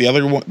talk about. The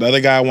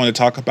other guy I want to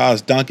talk about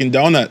is Dunkin'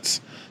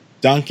 Donuts.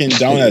 Dunkin'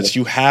 Donuts.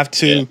 You have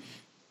to. Yeah.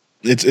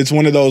 It's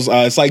one of those.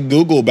 It's like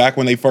Google back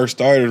when they first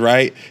started,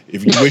 right?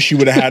 If you wish you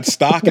would have had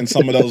stock in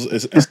some of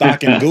those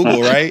stock in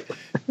Google, right?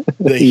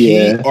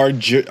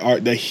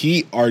 The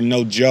Heat are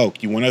no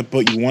joke. You want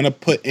to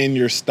put in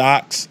your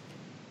stocks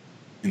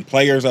in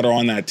players that are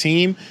on that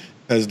team,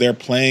 because they're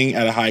playing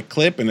at a high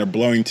clip and they're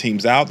blowing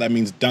teams out. That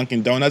means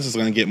Dunkin' Donuts is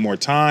going to get more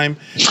time.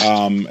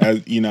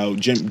 As,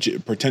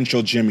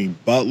 potential Jimmy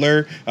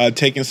Butler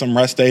taking some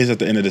rest days at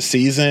the end of the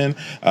season.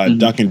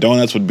 Dunkin'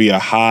 Donuts would be a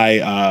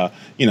high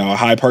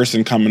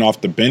person coming off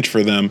the bench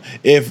for them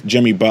if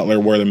Jimmy Butler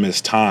were to miss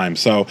time.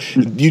 So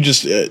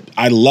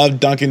I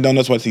love Dunkin'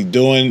 Donuts, what he's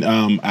doing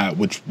at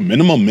which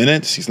minimum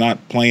minutes. He's not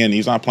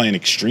playing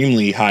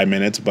extremely high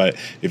minutes, but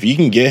if you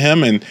can get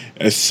him, and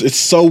it's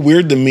so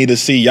weird to me to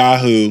see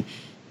Yahoo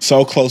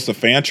so close to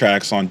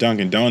Fantrax on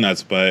Dunkin'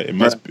 Donuts, but it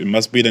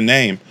must be the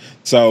name.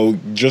 So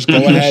just go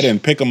ahead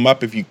and pick them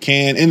up if you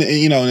can. In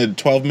a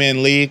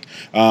 12-man league,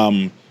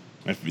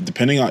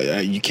 depending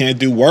on you can't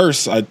do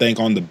worse, I think,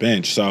 on the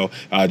bench. So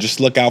just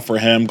look out for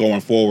him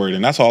going forward.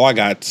 And that's all I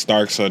got.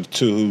 Starks are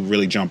two who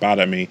really jump out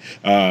at me.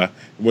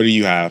 What do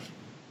you have?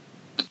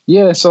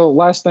 Yeah. So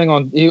last thing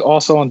on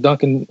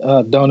Dunkin'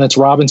 Donuts,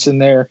 Robinson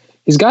there.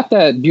 He's got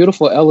that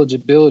beautiful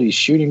eligibility,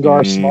 shooting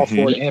guard, small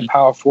forward, and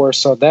power forward.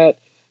 So that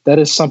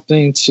is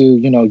something to,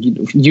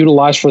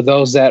 utilize for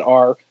those that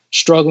are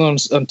struggling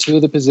on two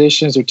of the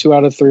positions, or 2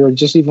 out of 3, or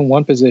just even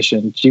one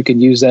position. You can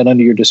use that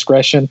under your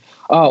discretion.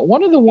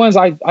 One of the ones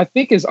I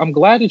think is, I'm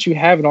glad that you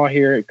have it on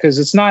here,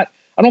 because I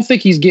don't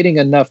think he's getting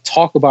enough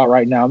talk about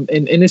right now. And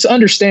it's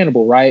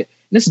understandable, right?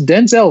 And it's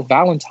Denzel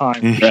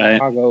Valentine from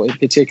Chicago in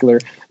particular.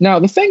 Now,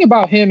 the thing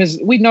about him is,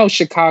 we know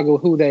Chicago,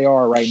 who they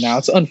are right now.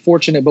 It's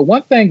unfortunate. But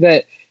one thing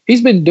that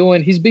he's been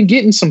doing, he's been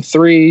getting some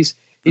threes.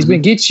 He's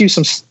been getting you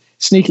some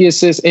sneaky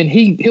assists, and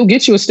he'll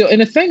get you a steal.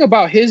 And the thing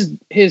about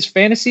his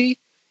fantasy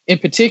in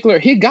particular,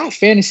 he got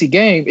fantasy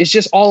game. It's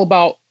just all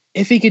about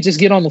if he could just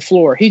get on the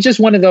floor. He's just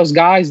one of those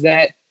guys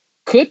that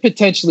could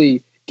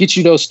potentially get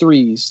you those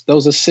threes,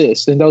 those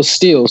assists, and those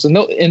steals. And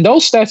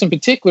those stats in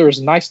particular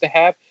is nice to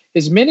have.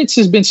 His minutes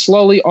has been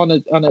slowly on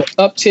an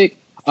uptick.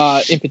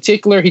 In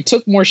particular, he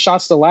took more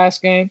shots the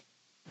last game,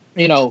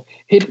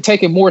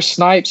 taking more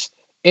snipes.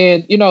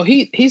 And,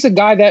 he's a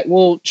guy that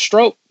will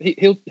stroke.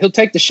 He'll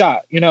take the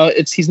shot.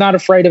 He's not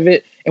afraid of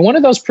it. And one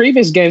of those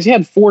previous games, he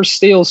had 4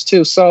 steals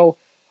too. So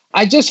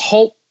I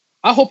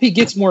hope he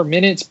gets more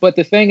minutes. But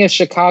the thing is,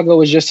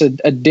 Chicago is just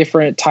a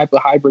different type of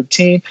hybrid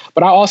team.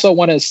 But I also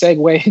want to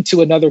segue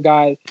into another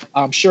guy.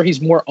 I'm sure he's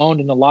more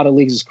owned in a lot of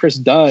leagues, is Chris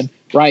Dunn,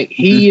 right?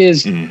 He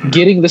is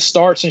getting the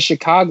starts in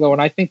Chicago.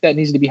 And I think that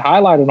needs to be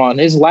highlighted on.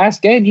 His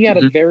last game, he had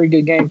a very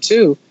good game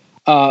too.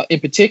 In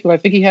particular, I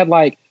think he had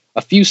like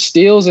a few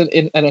steals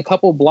and a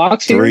couple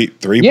blocks here.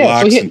 Three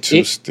blocks and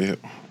 2 steals.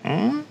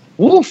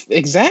 Woof,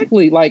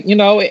 exactly.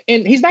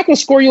 And he's not going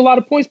to score you a lot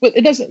of points, but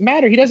it doesn't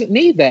matter. He doesn't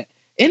need that.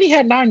 And he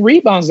had 9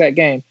 rebounds that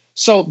game.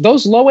 So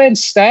those low end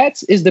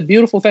stats is the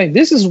beautiful thing.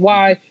 This is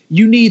why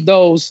you need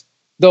those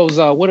tools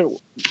that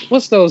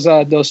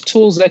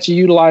you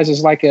utilize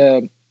as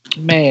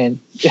it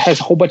has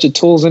a whole bunch of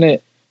tools in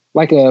it.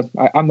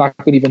 I'm not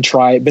going to even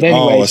try it, but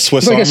anyway, a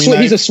Swiss Army knife?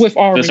 He's a Swiss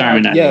Army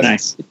knife. Yes.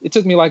 Nice. It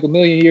took me like a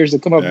million years to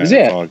come up with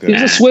it.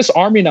 He's a Swiss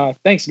Army knife.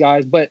 Thanks,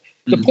 guys. But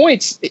the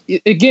points,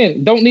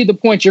 again, don't need the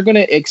points. You're going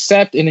to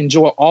accept and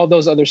enjoy all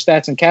those other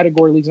stats in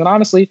category leagues. And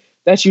honestly,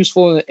 that's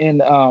useful in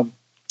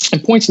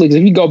points leagues.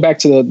 If you go back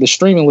to the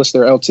streaming list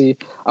there, LT,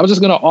 I was just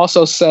going to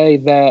also say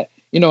that,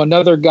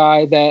 another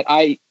guy that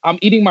I'm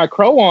eating my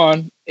crow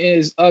on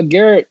is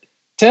Garrett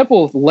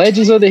Temple,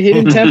 Legends of the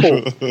Hidden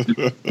Temple.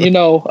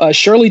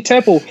 Shirley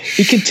Temple.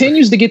 He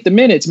continues to get the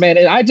minutes, man.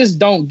 And I just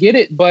don't get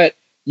it, but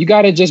you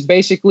got to just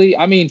basically,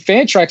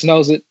 Fantrax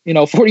knows it,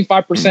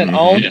 45%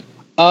 owned.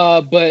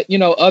 But,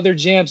 other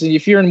jams, and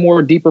if you're in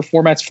more deeper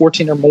formats,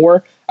 14 or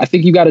more, I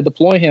think you got to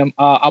deploy him.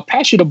 I'll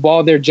pass you the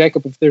ball there,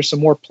 Jacob, if there's some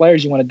more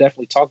players you want to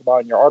definitely talk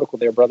about in your article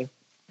there, brother.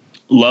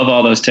 Love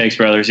all those takes,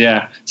 brothers.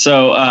 Yeah.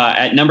 So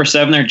at number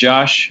 7 there,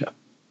 Josh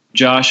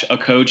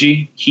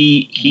Okogie,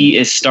 he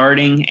is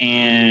starting,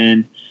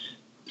 and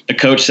the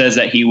coach says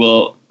that he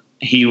will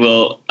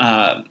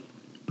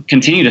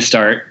continue to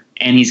start,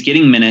 and he's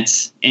getting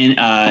minutes in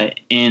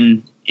the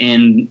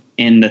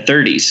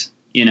 30s,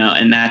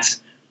 and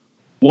that's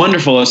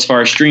wonderful as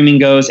far as streaming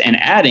goes, and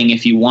adding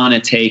if you want to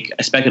take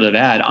a speculative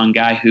ad on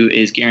guy who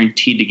is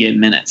guaranteed to get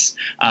minutes.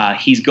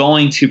 He's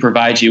going to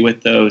provide you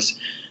with those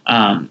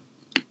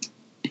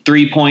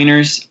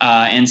 3-pointers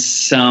and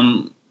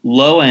some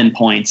low end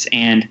points,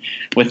 and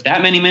with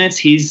that many minutes,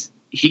 he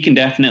can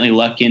definitely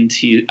luck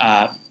into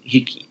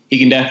he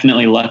can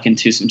definitely luck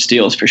into some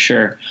steals for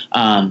sure.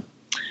 And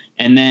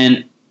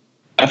then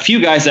a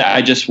few guys that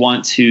I just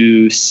want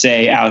to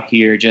say out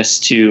here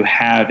just to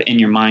have in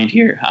your mind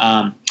here.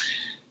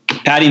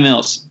 Patty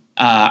Mills.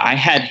 I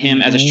had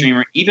him as a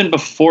streamer even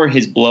before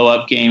his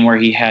blow-up game where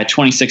he had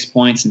 26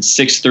 points and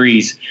 6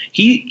 threes.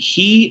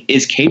 He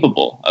is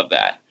capable of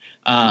that.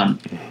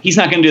 He's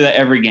not going to do that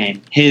every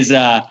game. His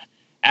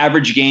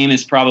average game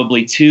is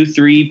probably 2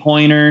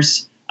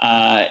 3-pointers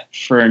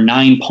for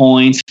 9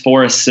 points,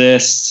 4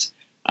 assists,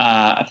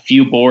 a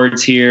few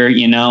boards here,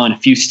 and a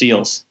few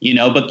steals,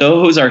 but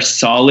those are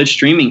solid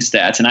streaming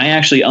stats. And I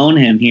actually own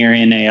him here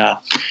in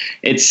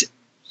it's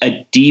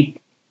a deep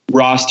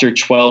roster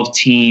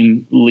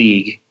 12-team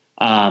league.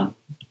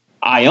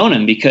 I own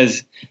him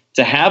because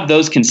to have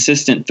those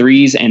consistent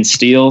threes and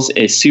steals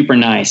is super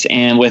nice.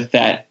 And with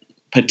that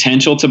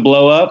potential to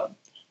blow up,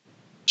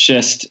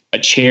 just a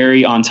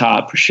cherry on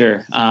top for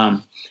sure.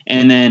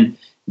 And then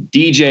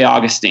DJ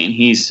Augustine,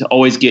 he's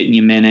always getting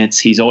you minutes.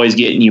 He's always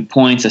getting you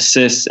points,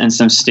 assists, and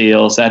some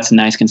steals. That's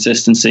nice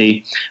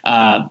consistency.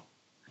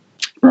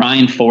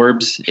 Brian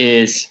Forbes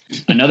is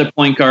another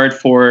point guard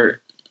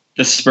for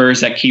the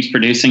Spurs that keeps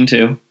producing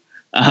too.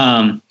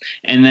 And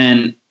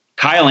then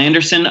Kyle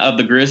Anderson of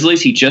the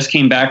Grizzlies, he just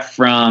came back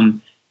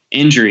from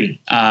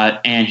injury,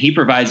 and he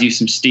provides you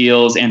some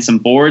steals and some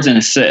boards and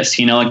assists.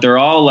 They're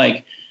all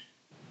like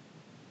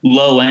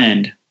low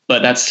end,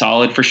 but that's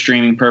solid for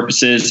streaming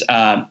purposes.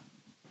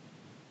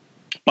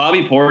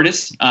 Bobby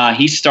Portis,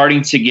 he's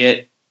starting to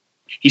get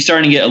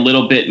a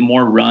little bit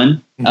more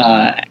run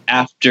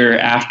after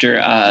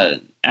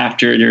the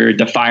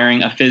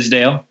firing of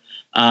Fizdale,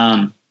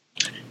 and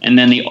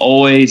then the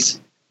always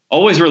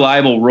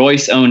reliable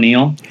Royce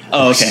O'Neal.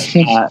 Oh,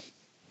 okay.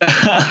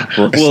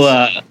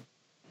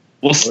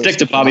 We'll stick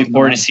to Bobby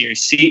Portis here.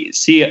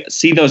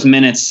 See those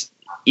minutes.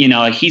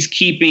 He's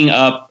keeping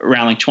up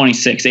around like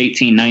 26,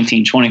 18,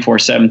 19, 24,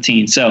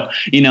 17. So,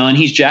 and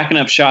he's jacking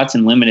up shots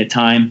in limited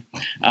time,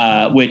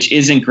 which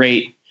isn't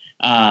great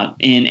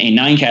in a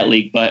 9-cat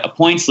league. But a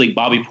points league,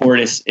 Bobby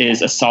Portis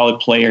is a solid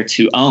player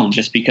to own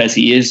just because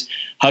he is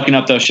hucking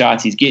up those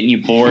shots. He's getting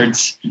you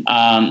boards.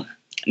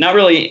 Not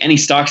really any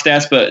stock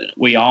stats, but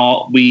we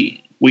all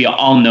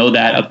know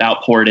that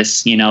about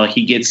Portis.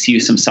 He gets you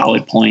some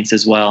solid points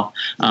as well.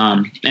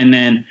 And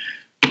then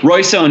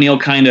Royce O'Neal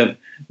kind of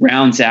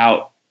rounds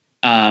out.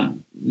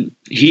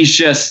 He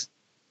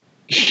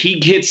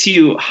gets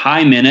you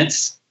high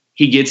minutes.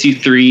 He gets you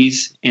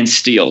threes and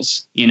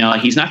steals.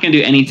 He's not going to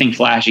do anything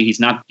flashy.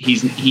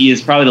 He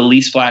is probably the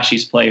least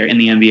flashiest player in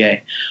the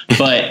NBA,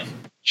 but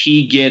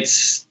he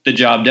gets the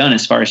job done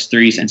as far as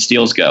threes and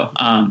steals go.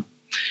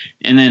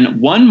 And then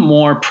one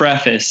more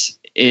preface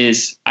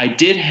is I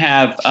did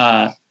have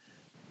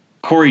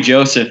Corey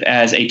Joseph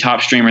as a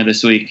top streamer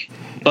this week,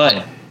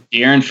 but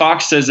De'Aaron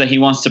Fox says that he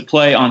wants to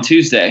play on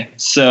Tuesday.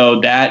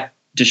 So that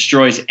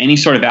destroys any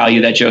sort of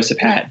value that Joseph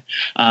had.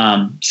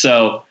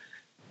 So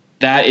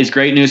that is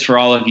great news for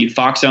all of you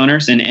Fox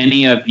owners and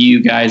any of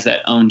you guys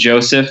that own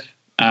Joseph.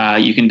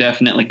 You can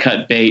definitely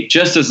cut bait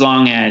just as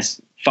long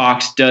as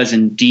Fox does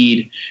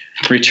indeed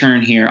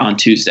return here on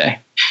Tuesday.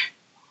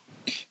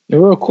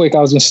 Real quick, I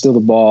was going to steal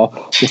the ball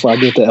before I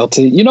get to LT.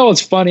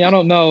 It's funny. I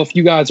don't know if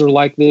you guys are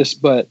like this,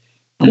 but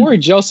Corey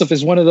Joseph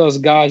is one of those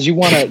guys you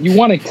want to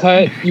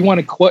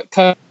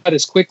cut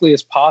as quickly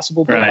as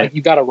possible, but right.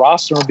 You got to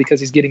roster him because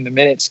he's getting the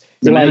minutes.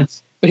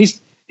 But he's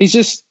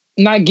just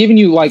not giving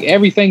you like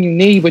everything you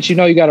need, but you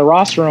got to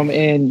roster him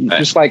and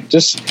right. I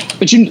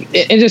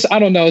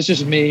don't know, it's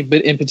just me,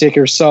 but in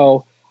particular.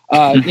 So,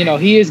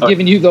 he is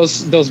giving you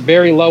those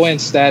very low end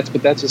stats,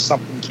 but that's just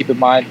something to keep in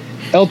mind.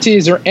 LT,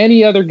 is there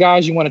any other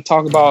guys you want to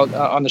talk about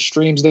on the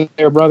streams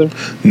there, brother?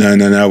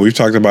 No. We've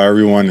talked about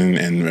everyone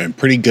and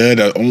pretty good.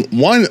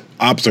 One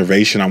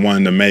observation I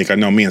wanted to make, I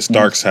know me and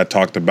Starks had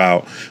talked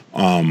about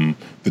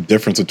the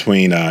difference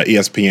between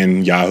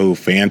ESPN, Yahoo,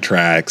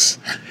 Fantrax,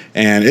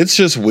 and it's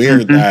just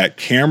weird that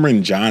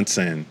Cameron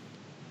Johnson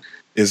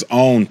is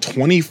owned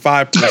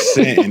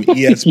 25% in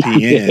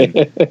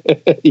ESPN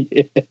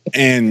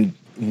and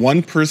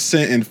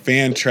 1% in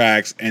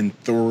Fantrax and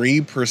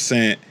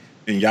 3%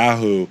 in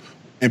Yahoo.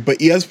 But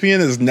ESPN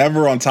is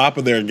never on top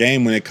of their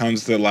game when it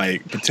comes to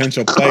like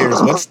potential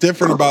players. What's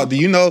different about? Do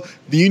you know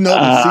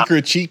the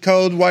secret cheat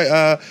code,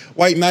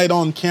 White Knight,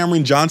 on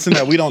Cameron Johnson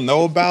that we don't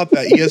know about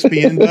that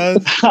ESPN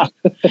does?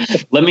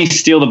 Let me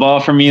steal the ball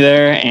from you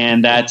there,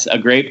 and that's a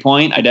great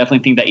point. I definitely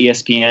think that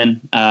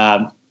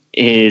ESPN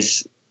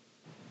is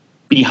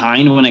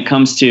behind when it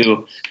comes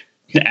to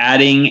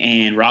adding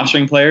and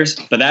rostering players,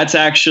 but that's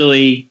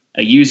actually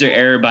a user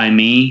error by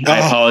me. I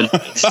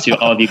apologize to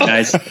all of you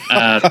guys.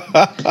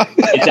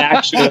 It's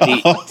actually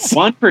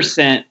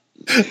 1%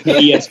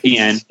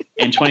 ESPN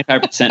and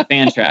 25%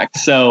 Fantrax.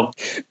 So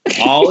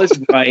all is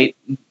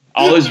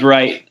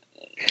right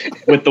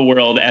with the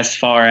world as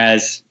far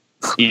as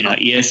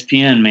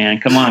ESPN, man.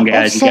 Come on,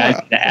 guys. You guys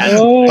need to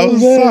ask.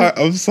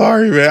 I'm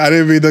sorry, man. I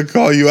didn't mean to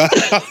call you out.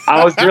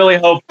 I was really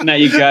hoping that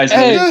you guys.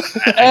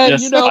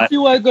 If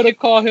you weren't gonna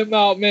call him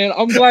out, man,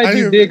 I'm glad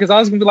you did, because I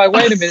was gonna be like,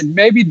 wait a minute,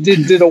 maybe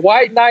did a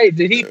white knight?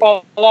 Did he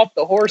fall off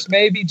the horse?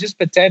 Maybe just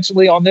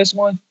potentially on this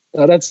one.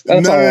 That's all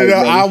right, no.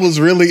 I was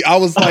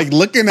like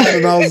looking at it,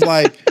 and I was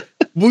like,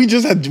 we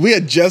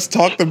had just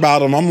talked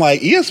about him. I'm like,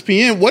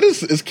 ESPN. What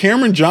is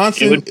Cameron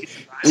Johnson?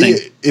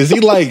 Is he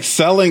like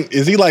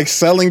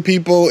selling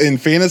people in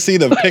fantasy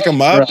to pick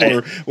them up, right,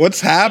 or what's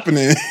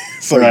happening?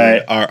 So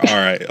right. All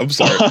right. I'm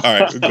sorry. All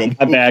right, go.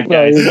 My bad,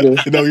 guys.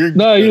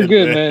 You're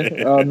good,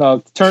 man.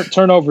 No,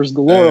 turnovers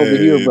galore over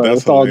here, bro.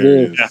 It's all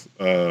good.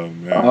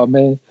 Oh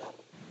man.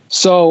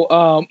 So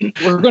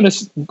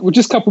we're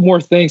just a couple more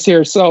things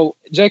here. So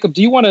Jacob,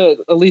 do you want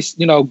to at least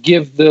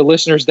give the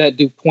listeners that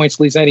do points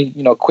leagues any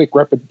quick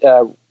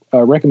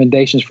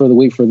recommendations for the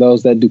week for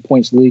those that do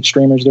points league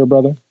streamers there,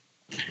 brother?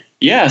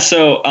 Yeah,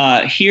 so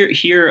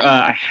here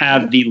I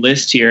have the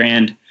list here,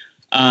 and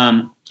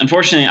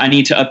unfortunately I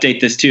need to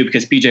update this too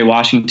because PJ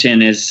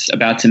Washington is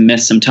about to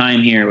miss some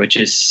time here, which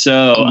is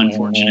so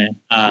unfortunate.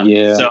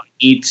 So I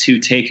need to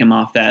take him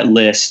off that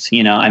list.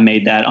 I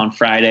made that on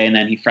Friday, and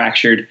then he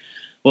fractured,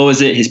 what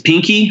was it, his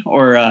pinky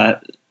or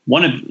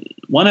one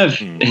of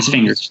his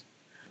fingers?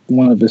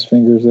 One of his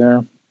fingers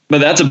there.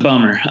 But that's a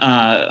bummer.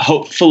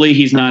 Hopefully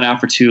he's not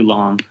out for too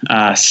long.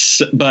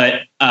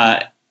 But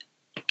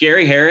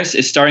Gary Harris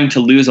is starting to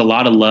lose a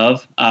lot of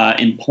love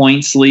in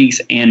points leagues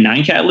and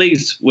 9-cat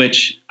leagues,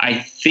 which I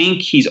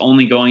think he's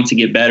only going to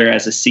get better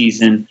as the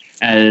season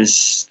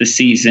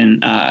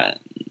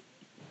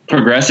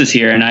progresses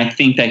here. And I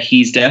think that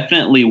he's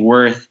definitely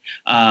worth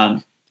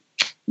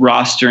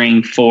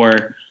rostering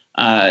for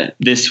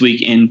this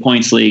week in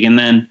points league. And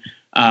then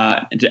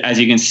as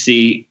you can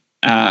see,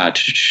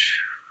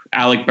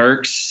 Alec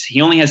Burks,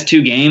 he only has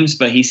 2 games,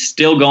 but he's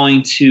still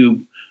going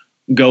to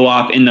go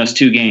off in those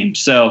 2 games.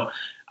 So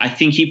I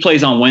think he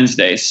plays on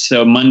Wednesdays.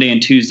 So Monday and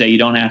Tuesday, you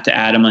don't have to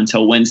add him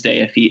until Wednesday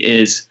if he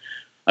is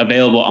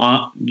available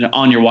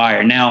on your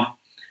wire. Now,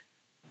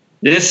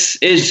 I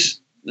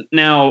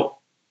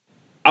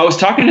was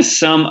talking to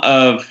some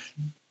of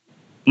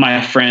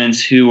my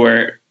friends who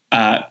were,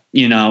 they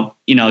know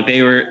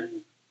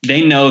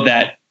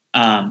that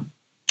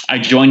I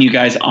join you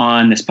guys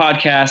on this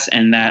podcast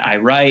and that I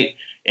write,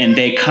 and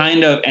they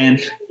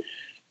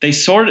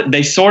sort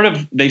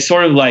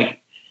of like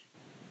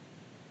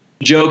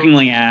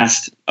jokingly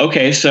asked,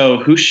 okay, so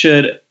who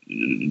should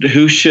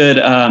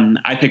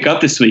I pick up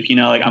this week?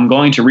 I'm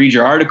going to read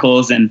your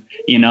articles and,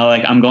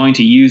 I'm going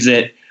to use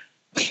it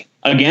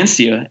against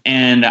you.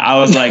 And I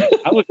was like,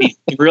 I would be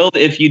thrilled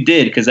if you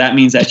did, because that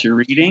means that you're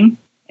reading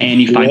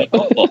and you find it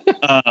helpful.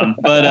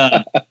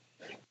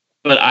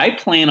 But I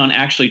plan on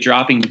actually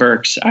dropping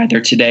Burks either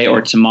today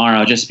or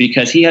tomorrow, just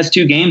because he has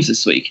 2 games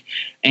this week.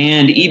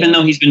 And even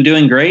though he's been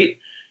doing great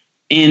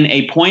in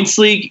a points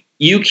league,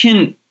 you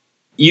can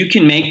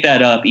make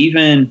that up.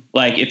 Even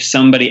like if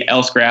somebody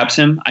else grabs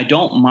him, I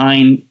don't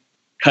mind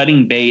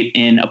cutting bait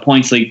in a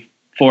points league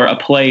for a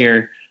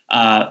player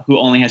who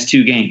only has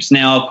 2 games.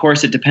 Now, of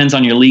course, it depends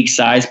on your league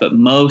size, but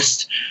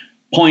most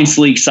points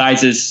league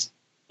sizes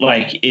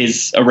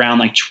is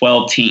around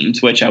 12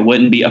 teams, which I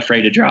wouldn't be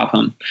afraid to drop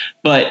him.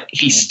 But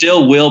he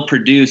still will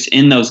produce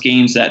in those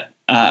games that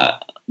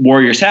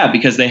Warriors have,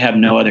 because they have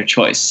no other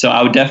choice. So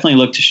I would definitely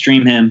look to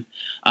stream him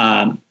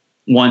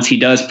once he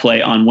does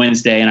play on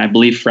Wednesday and I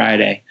believe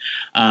Friday.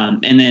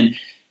 And then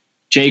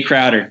Jay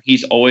Crowder,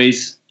 he's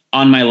always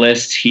on my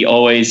list. He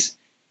always,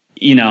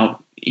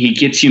 he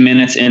gets you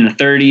minutes in the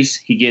 30s.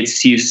 He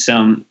gets you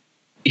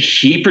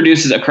he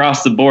produces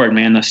across the board,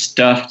 man. The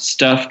stuffed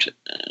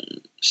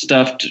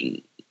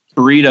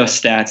burrito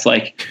stats,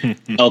 like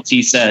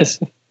LT says.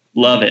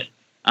 Love it.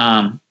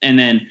 And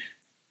then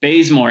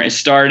Bazemore is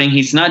starting.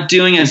 He's not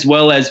doing as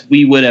well as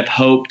we would have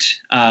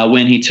hoped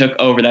when he took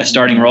over that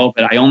starting role,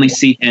 but I only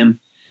see him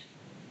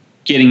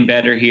getting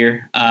better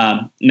here.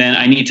 Then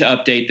I need to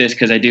update this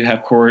because I do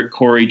have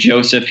Corey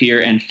Joseph here,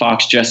 and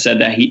Fox just said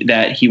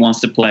that he wants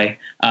to play.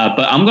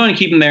 But I'm going to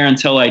keep him there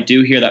until I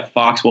do hear that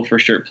Fox will for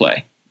sure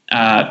play.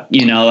 A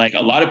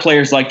lot of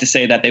players like to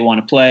say that they want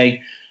to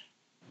play,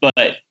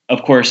 but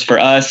of course for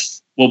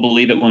us, we'll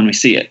believe it when we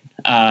see it.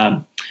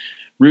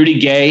 Rudy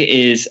Gay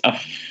is a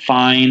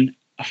fine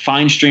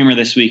streamer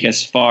this week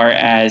as far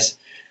as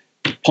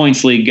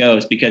points league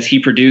goes, because he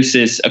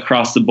produces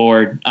across the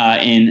board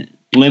in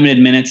limited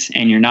minutes,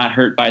 and you're not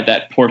hurt by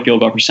that poor field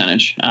goal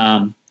percentage.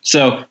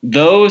 So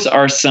those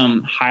are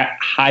some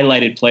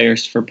highlighted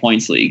players for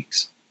points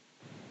leagues.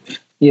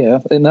 Yeah,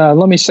 and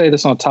let me say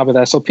this on top of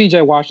that. So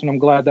PJ Washington, I'm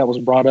glad that was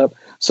brought up.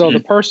 So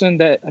the person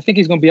that I think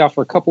he's going to be out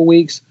for a couple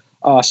weeks.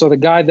 So the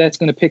guy that's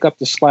going to pick up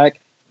the slack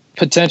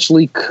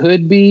potentially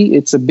could be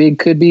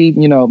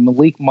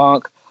Malik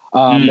Monk.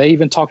 They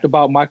even talked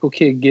about Michael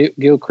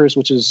Kidd-Gilchrist,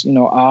 which is,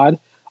 odd.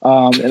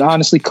 And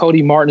honestly,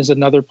 Cody Martin is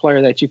another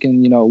player that you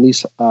can, at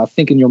least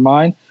think in your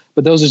mind.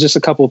 But those are just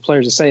a couple of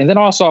players to say. And then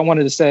also I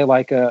wanted to say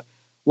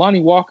Lonnie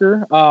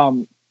Walker,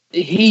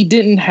 he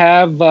didn't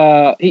have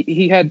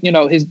he had,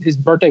 his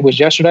birthday was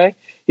yesterday.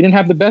 He didn't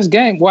have the best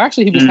game. Well,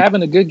 actually, he was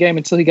having a good game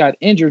until he got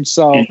injured.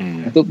 So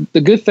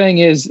the good thing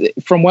is,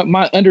 from what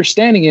my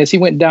understanding is, he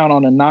went down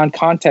on a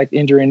non-contact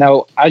injury.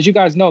 Now, as you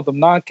guys know, the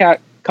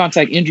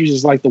non-contact injuries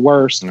is like the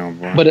worst.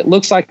 But it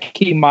looks like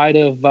he might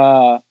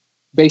have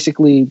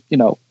basically,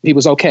 he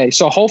was okay.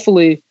 So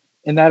hopefully,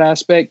 in that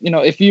aspect,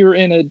 if you're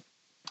in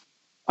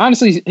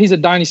honestly, he's a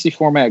dynasty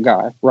format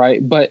guy,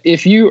 right? But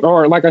if you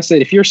are, like I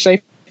said, if you're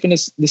safe in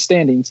the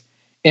standings,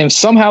 and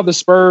somehow the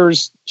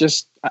Spurs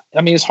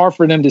it's hard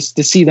for them to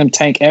see them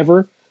tank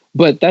ever,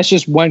 but that's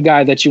just one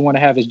guy that you want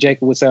to have, as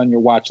Jacob would say, on your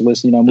watch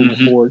list, moving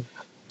forward.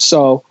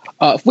 So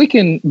if we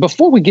can,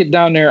 before we get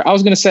down there, I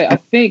was going to say, I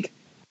think,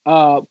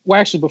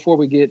 before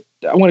we get,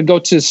 I want to go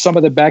to some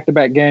of the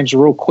back-to-back games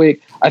real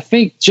quick. I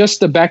think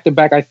just the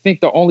back-to-back, I think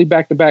the only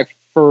back-to-back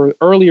for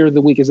earlier in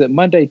the week is at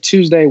Monday,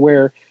 Tuesday,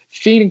 where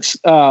Phoenix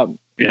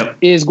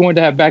is going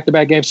to have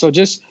back-to-back games. So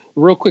just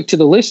real quick to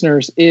the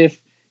listeners,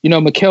 if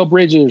Mikal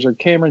Bridges or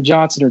Cameron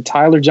Johnson or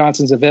Tyler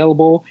Johnson's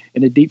available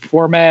in a deep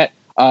format,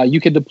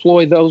 you can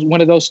deploy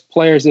one of those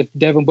players if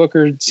Devin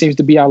Booker seems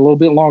to be out a little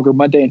bit longer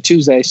Monday and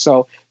Tuesday.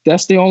 So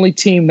that's the only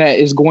team that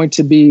is going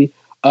to be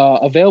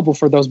available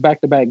for those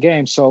back-to-back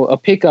games. So a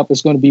pickup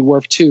is going to be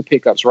worth 2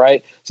 pickups,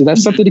 right? So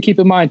that's something to keep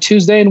in mind.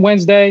 Tuesday and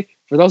Wednesday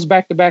for those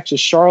back-to-backs is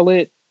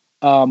Charlotte,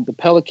 the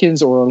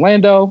Pelicans, or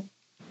Orlando.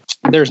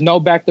 There's no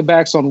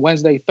back-to-backs on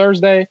Wednesday,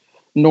 Thursday,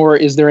 nor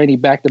is there any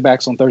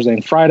back-to-backs on Thursday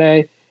and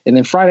Friday. And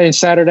then Friday and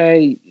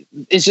Saturday,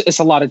 it's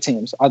a lot of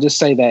teams. I'll just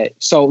say that.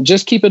 So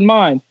just keep in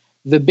mind,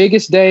 the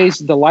biggest days,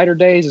 the lighter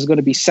days, is going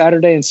to be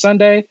Saturday and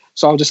Sunday.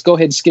 So I'll just go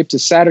ahead and skip to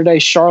Saturday.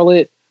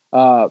 Charlotte,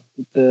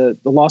 the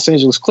Los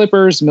Angeles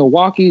Clippers,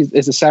 Milwaukee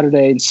is the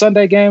Saturday and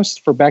Sunday games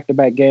for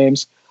back-to-back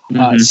games.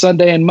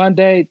 Sunday and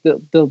Monday,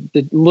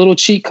 the little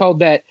cheat code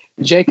that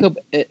Jacob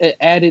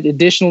added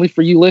additionally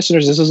for you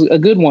listeners, this is a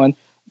good one,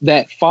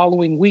 that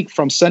following week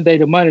from Sunday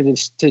to Monday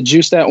to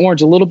juice that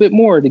orange a little bit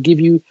more, to give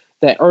you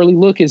that early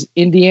look, is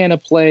Indiana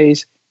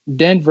plays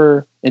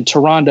Denver and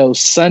Toronto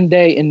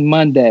Sunday and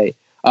Monday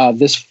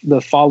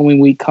the following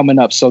week coming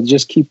up. So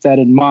just keep that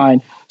in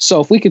mind.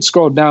 So if we could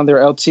scroll down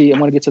there, LT, I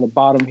want to get to the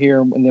bottom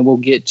here, and then we'll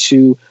get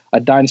to a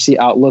dynasty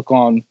outlook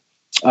on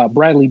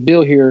Bradley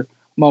Beal here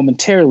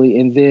momentarily,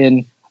 and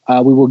then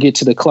we will get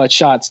to the clutch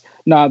shots.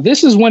 Now,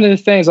 this is one of the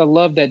things I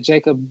love that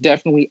Jacob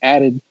definitely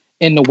added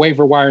in the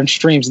waiver wire and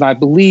streams, and I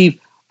believe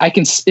I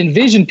can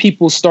envision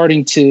people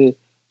starting to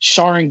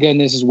Sharingan,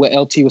 this is what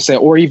LT would say,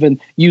 or even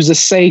use a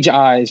Sage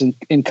Eyes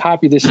and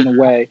copy this in a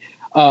way.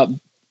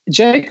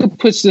 Jacob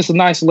puts this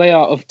nice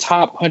layout of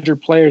top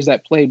 100 players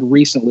that played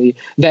recently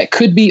that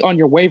could be on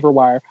your waiver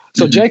wire.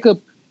 So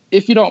Jacob,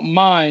 if you don't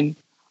mind,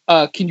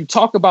 can you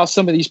talk about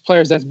some of these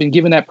players that's been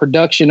given that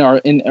production, or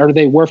are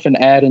they worth an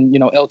ad? And,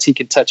 LT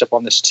could touch up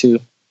on this too.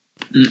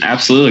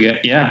 Absolutely.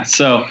 Yeah.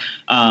 So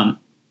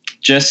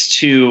just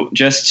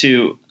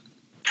to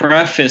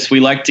preface, we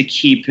like to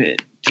keep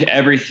it to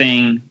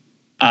everything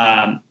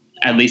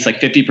at least like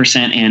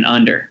 50% and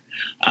under.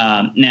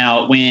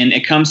 Now, when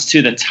it comes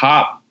to the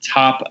top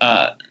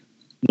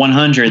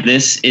 100,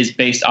 this is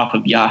based off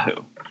of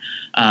Yahoo.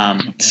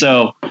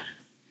 So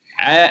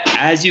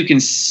as you can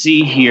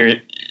see here,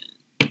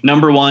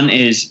 number 1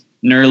 is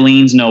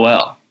Nerlens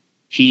Noel.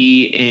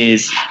 He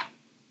is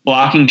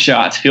blocking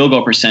shots, field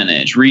goal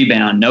percentage,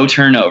 rebound, no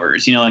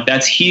turnovers.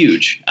 That's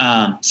huge.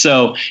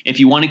 So if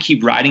you want to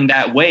keep riding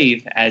that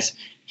wave as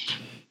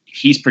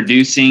he's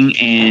producing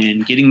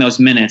and getting those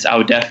minutes, I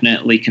would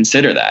definitely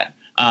consider that.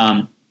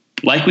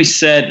 Like we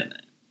said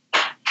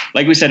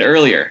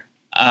earlier,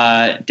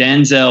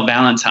 Denzel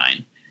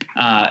Valentine,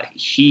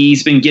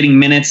 he's been getting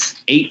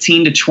minutes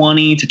 18 to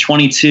 20 to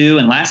 22.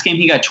 And last game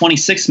he got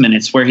 26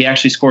 minutes, where he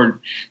actually scored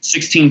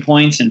 16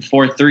 points and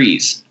 4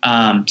 threes.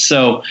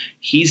 So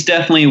he's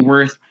definitely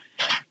worth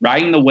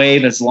riding the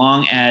wave as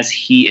long as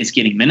he is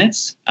getting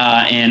minutes.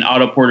 And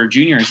Otto Porter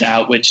Jr. is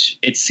out, which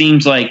it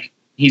seems like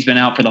he's been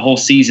out for the whole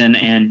season,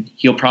 and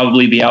he'll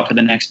probably be out for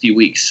the next few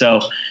weeks.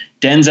 So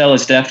Denzel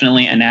is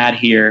definitely an ad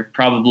here,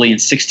 probably in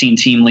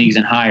 16-team leagues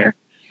and higher,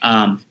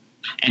 and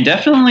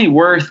definitely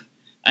worth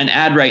an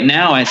ad right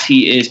now, as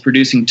he is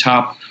producing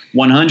top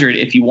 100.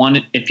 If you want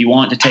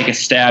to take a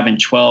stab in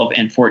 12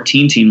 and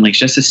 14-team leagues,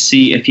 just to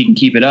see if he can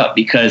keep it up,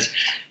 because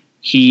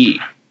he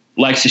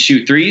likes to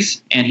shoot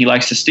threes and he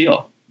likes to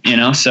steal.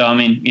 So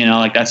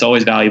that's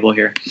always valuable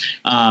here.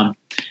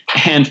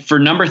 And for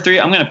number 3,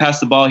 I'm going to pass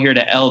the ball here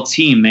to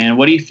LT, man.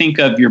 What do you think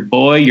of your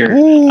boy,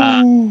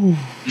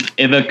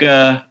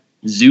 Ivica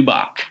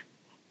Zubac?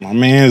 My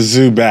man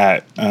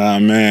Zubat,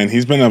 man,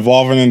 he's been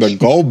evolving into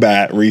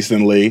Golbat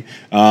recently.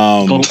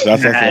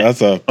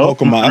 That's a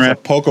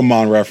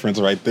Pokemon reference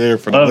right there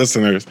for the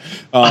listeners.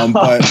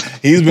 But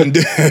he's been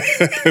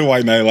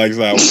White Knight likes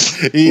that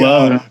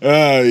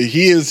one.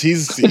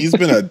 He's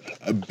been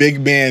a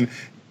big man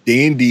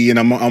dandy, and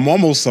I'm a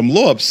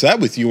little upset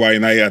with you, White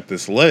Knight, at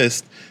this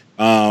list.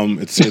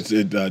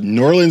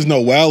 Nerlens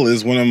Noel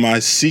is one of my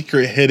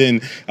secret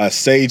hidden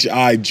Sage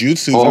Eye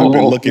jutsus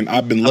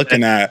I've been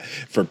looking at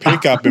for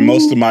pickup in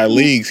most of my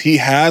leagues. He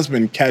has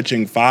been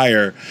catching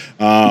fire,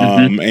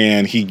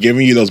 and he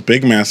giving you those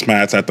big man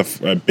stats at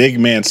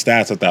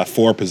that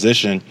 4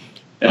 position.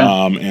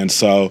 Yeah. And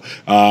so,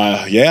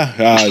 there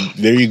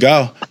you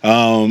go.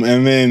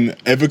 And then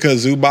Ivica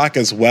Zubac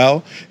as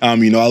well. I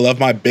love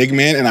my big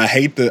man, and I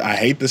hate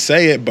to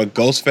say it, but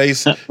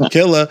Ghostface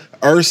Killer,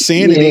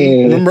 Sanity.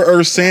 Yeah.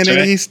 Remember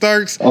Sanity,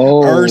 Starks?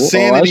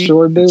 Sanity. I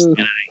sure do.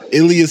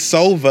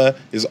 Ilyasova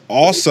is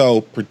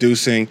also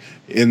producing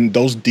in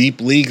those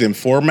deep leagues and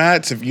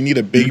formats. If you need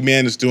a big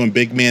man that's doing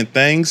big man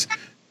things,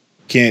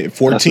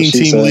 14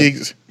 team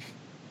leagues.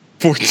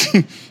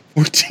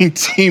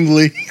 14-team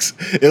leagues.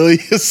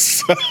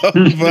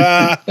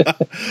 Ilyasova.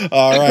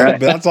 All right,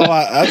 that's all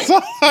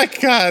I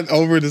got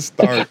over the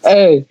start.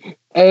 Hey,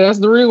 that's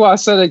the reason why I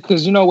said it,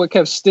 because you know what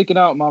kept sticking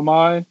out in my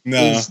mind?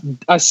 Is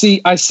I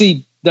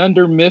see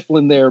Dunder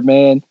Mifflin there,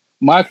 man.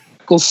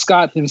 Michael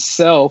Scott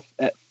himself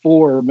at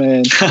 4,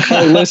 man.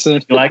 Hey,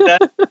 listen. You like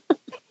that?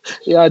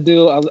 Yeah, I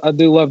do. I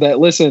do love that.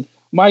 Listen,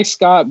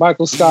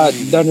 Michael Scott,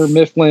 Dunder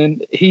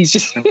Mifflin,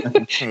 he's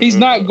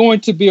not going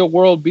to be a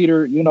world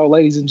beater,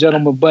 ladies and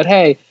gentlemen. But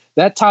hey,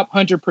 that top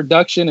 100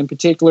 production in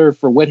particular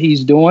for what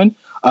he's doing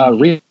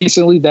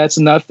recently, that's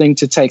nothing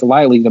to take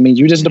lightly. I mean,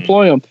 you just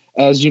deploy him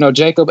as,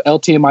 Jacob,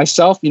 LT, and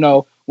myself,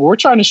 when we're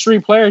trying to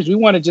stream players, we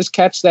want to just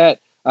catch that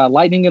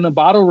lightning in a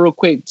bottle real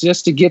quick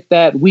just to get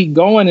that week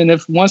going. And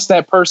if once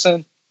that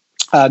person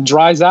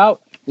dries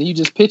out, then you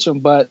just pitch them.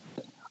 But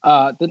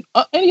then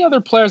any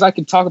other players I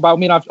can talk about? I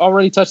mean, I've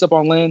already touched up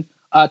on Lynn,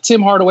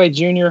 Tim Hardaway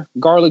Jr.,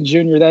 Garlic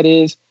Jr. That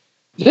is,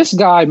 this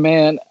guy,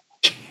 man.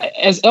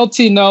 As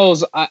LT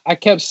knows, I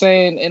kept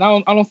saying, and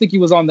I don't think he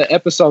was on the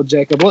episode,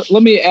 Jacob.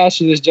 Let me ask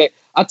you this, Jake.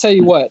 I'll tell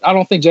you what. I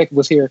don't think Jacob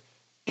was here.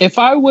 If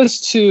I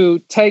was to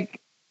take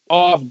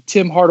off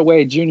Tim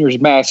Hardaway Jr.'s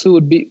mask,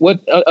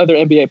 what other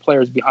NBA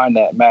players behind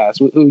that mask?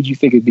 Who would you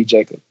think it'd be,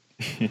 Jacob?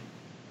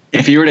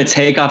 If you were to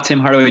take off Tim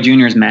Hardaway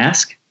Jr.'s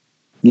mask.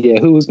 Yeah,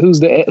 who's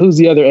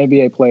the other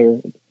NBA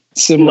player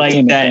similar like to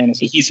him that in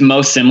fantasy? He's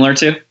most similar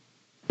to?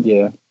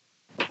 Yeah.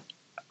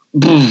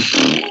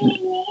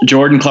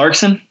 Jordan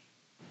Clarkson?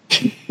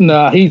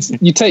 Nah,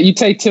 you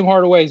take Tim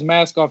Hardaway's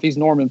mask off, he's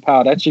Norman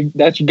Powell. That's your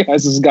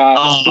guys' guy.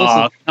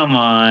 Oh, come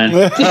on.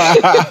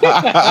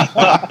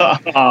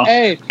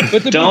 Hey,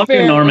 but don't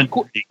be Norman.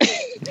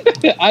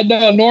 I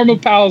know Norman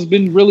Powell's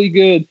been really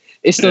good.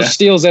 It's those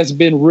steals that's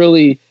been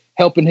really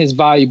helping his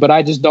value, but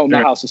I just don't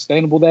know how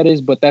sustainable that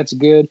is, but that's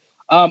good.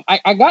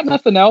 I got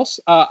nothing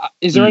else.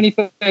 Is there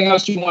anything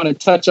else you want to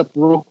touch up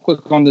real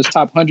quick on this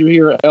top 100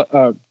 here,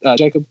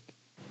 Jacob?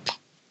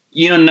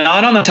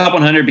 Not on the top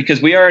 100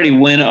 because we already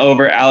went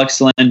over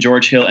Alex Len,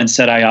 George Hill, and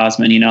Sedai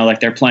Osman.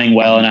 They're playing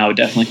well, and I would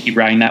definitely keep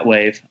riding that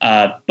wave.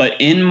 But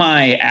in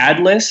my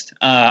ad list,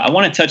 I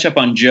want to touch up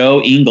on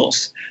Joe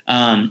Ingles.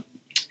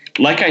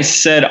 Like I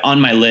said on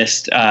my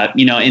list,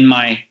 in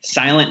my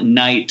Silent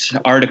Night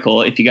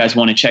article, if you guys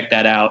want to check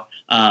that out,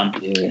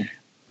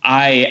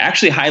 I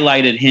actually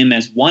highlighted him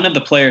as one of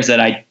the players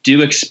that I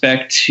do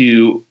expect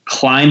to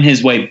climb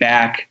his way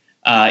back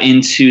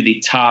into the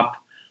top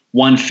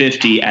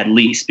 150 at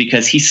least,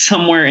 because he's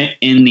somewhere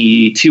in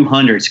the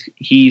 200s.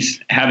 He's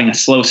having a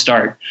slow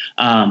start.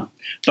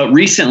 But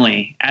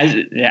recently,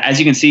 as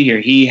you can see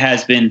here, he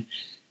has been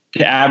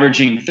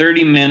averaging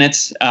 30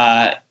 minutes,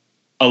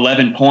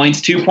 11 points,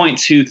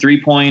 2.2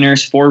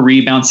 3-pointers, 4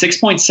 rebounds,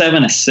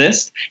 6.7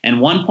 assists, and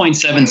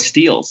 1.7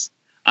 steals.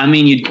 I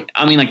mean,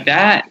 like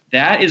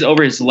that is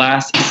over his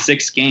last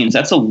 6 games.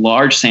 That's a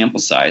large sample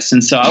size.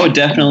 And so I would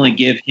definitely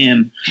give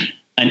him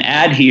an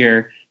ad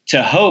here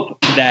to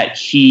hope that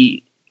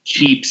he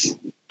keeps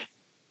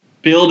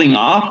building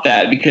off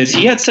that, because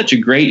he had such a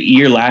great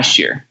year last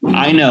year.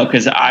 I know,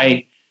 because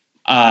I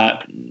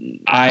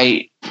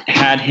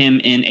had him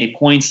in a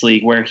points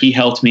league where he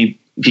helped me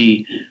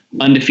be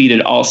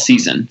undefeated all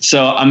season.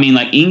 So, I mean,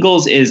 like,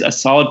 Ingles is a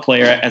solid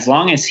player. As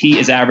long as he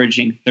is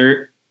averaging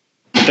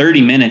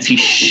 30 minutes, he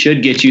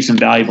should get you some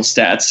valuable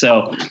stats.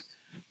 So,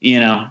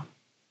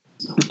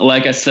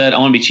 like I said, I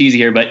want to be cheesy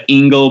here, but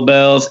Ingle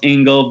bells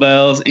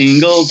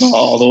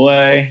all the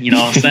way. You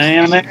know what I'm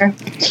saying there?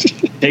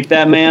 Pick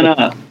that man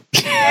up.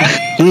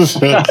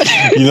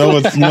 You know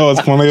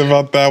what's funny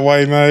about that,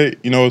 White Knight?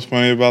 You know what's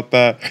funny about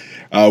that?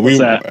 We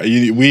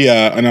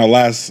in our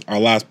last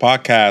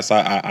podcast,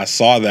 I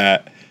saw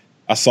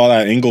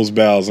that Ingles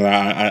bells, and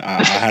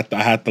I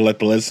had to let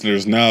the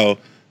listeners know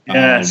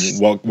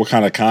what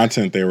kind of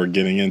content they were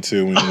getting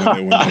into when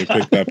they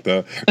picked up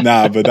the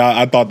but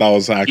I thought that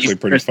was actually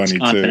pretty funny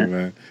too,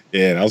 man.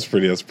 Yeah, that was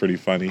pretty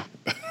funny.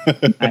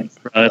 Nice,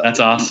 brother. That's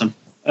awesome.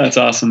 That's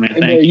awesome, man.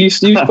 Thank you.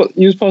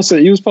 You was supposed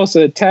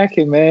to attack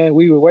him, man.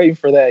 We were waiting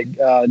for that,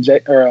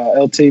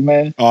 LT,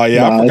 man. Oh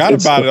yeah, I forgot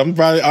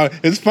about it.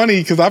 It's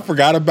funny because I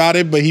forgot about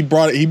it, but he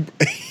brought it.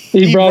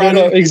 He brought it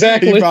up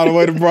exactly. He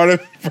brought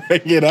it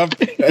bring it up.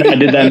 I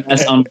did that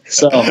mess on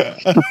myself.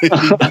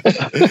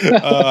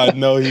 I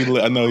know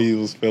he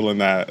was feeling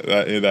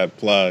that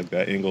plug,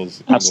 that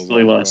Ingles.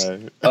 Absolutely was.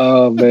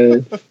 Oh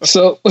man!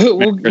 So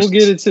we'll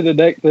get into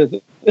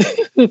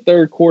the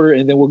third quarter,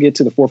 and then we'll get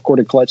to the fourth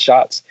quarter clutch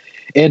shots.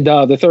 And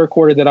the third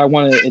quarter that I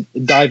want to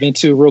dive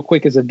into real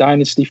quick is a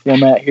dynasty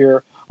format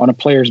here on a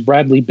player's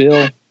Bradley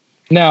Beal.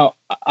 Now,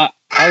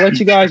 I'll let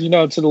you guys,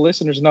 to the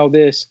listeners know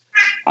this.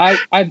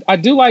 I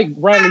do like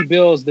Bradley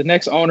Beal as the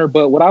next owner,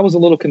 but what I was a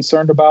little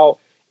concerned about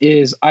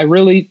is I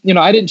really,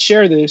 I didn't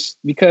share this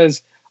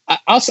because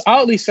I'll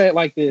at least say it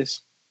like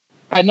this.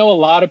 I know a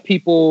lot of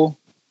people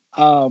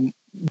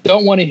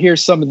don't want to hear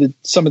some of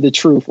the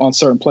truth on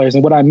certain players.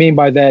 And what I mean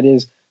by that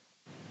is,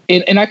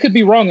 and I could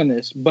be wrong on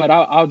this, but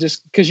I'll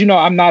just, because,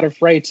 I'm not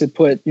afraid to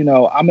put,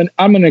 I'm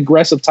an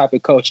aggressive type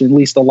of coach, at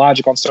least the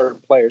logic on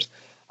certain players.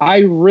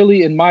 I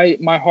really, in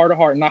my heart of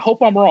heart, and I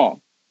hope I'm wrong,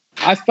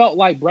 I felt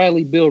like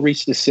Bradley Beal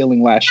reached the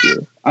ceiling last year.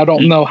 I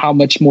don't know how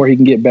much more he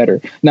can get better.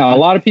 Now, a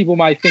lot of people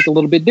might think a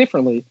little bit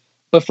differently,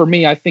 but for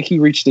me, I think he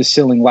reached the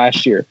ceiling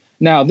last year.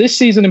 Now, this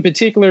season in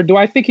particular, do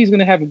I think he's going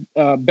to have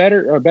a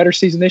better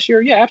season this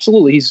year? Yeah,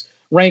 absolutely. He's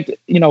ranked,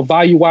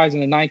 value-wise in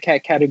the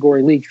 9-cat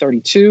category league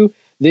 32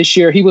 this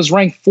year. He was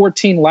ranked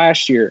 14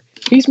 last year.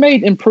 He's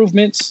made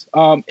improvements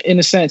in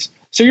a sense.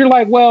 So you're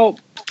like, well,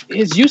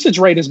 his usage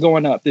rate is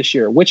going up this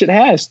year, which it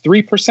has,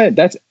 3%.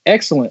 That's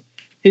excellent.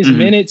 His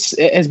minutes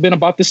has been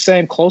about the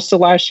same, close to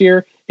last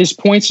year. His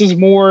points is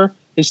more.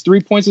 His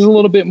 3 points is a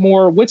little bit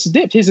more. What's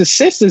dipped? His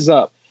assist is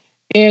up.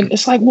 And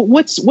it's like, well,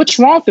 what's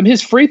wrong with him?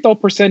 His free throw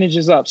percentage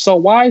is up. So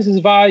why is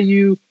his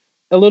value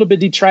a little bit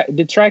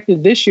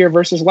detracted this year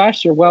versus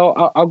last year?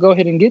 Well, I'll go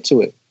ahead and get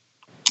to it.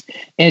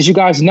 And as you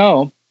guys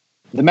know,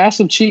 the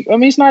massive cheat,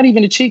 it's not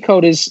even a cheat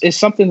code, is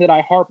something that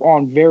I harp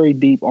on very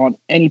deep on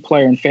any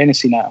player in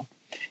fantasy now.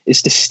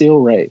 It's the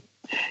steal rate.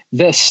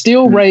 The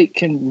steal rate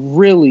can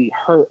really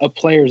hurt a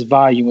player's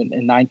value in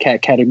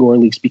 9-cat category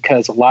leagues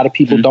because a lot of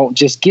people don't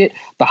just get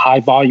the high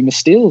volume of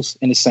steals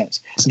in a sense.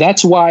 So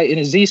that's why in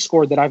a Z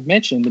score that I've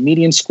mentioned, the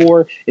median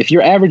score, if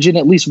you're averaging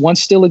at least one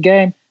steal a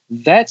game,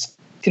 that's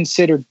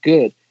considered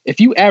good. If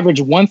you average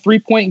one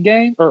 3-point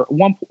game or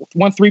one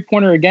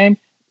 3-pointer a game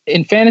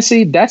in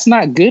fantasy, that's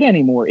not good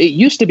anymore. It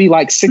used to be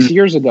like 6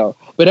 years ago,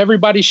 but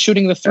everybody's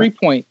shooting the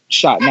 3-point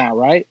shot now,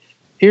 right?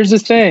 Here's the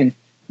thing.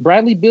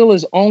 Bradley Beal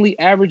is only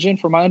averaging,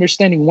 from my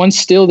understanding, one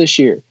steal this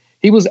year.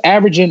 He was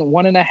averaging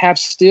 1.5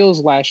 steals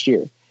last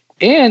year.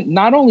 And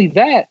not only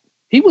that,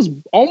 he was at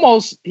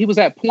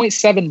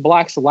 0.7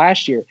 blocks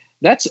last year.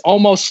 That's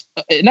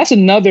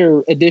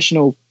another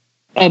additional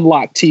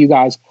unlock to you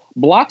guys.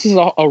 Blocks is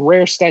a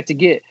rare stat to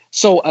get.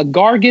 So a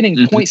guard getting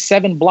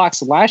 0.7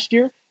 blocks last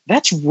year,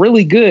 that's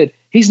really good.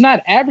 He's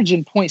not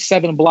averaging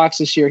 0.7 blocks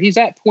this year. He's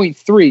at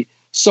 0.3.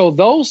 So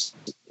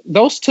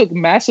those took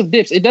massive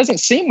dips. It doesn't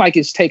seem like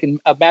it's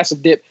taken a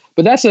massive dip,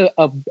 but that's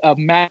a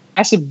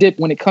massive dip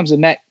when it comes to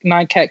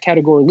 9-cat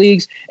category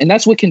leagues, and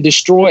that's what can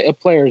destroy a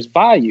player's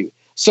value.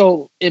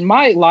 So in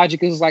my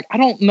logic is like, I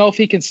don't know if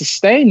he can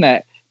sustain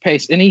that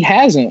pace, and he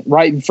hasn't,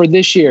 right, for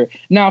this year.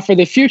 Now, for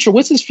the future,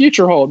 what's his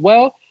future hold?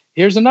 Well,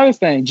 here's another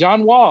thing.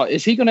 John Wall,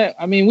 is he going to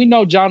 – we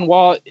know John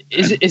Wall,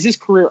 is his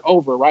career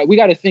over, right? We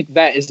got to think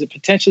that. Is it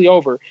potentially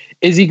over?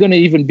 Is he going to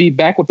even be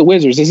back with the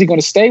Wizards? Is he going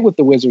to stay with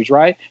the Wizards,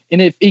 right?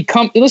 And if he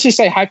let's just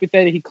say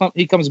hypothetically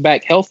he comes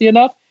back healthy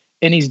enough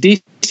and he's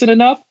decent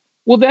enough,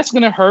 well, that's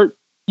going to hurt,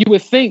 you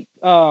would think,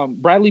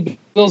 Bradley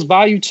Beal's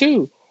value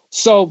too.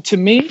 So to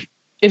me,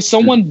 if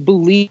someone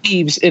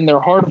believes in their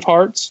heart of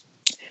hearts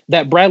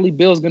that Bradley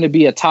Beal is going to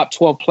be a top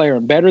 12 player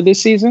and better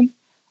this season,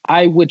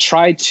 I would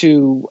try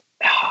to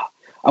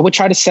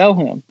sell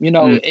him,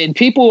 and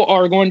people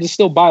are going to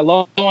still buy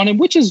low on him,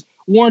 which is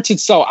warranted.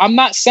 So I'm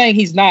not saying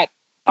he's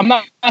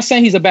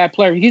a bad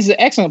player. He's an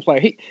excellent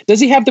player.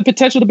 Does he have the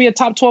potential to be a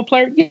top 12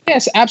 player?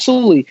 Yes,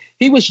 absolutely.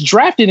 He was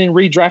drafted in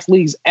redraft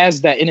leagues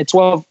as that in a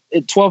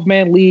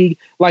 12-man league,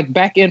 like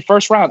back in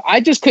first round. I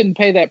just couldn't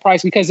pay that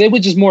price because it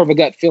was just more of a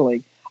gut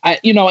feeling.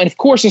 And of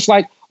course it's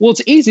like, well,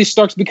 it's easy,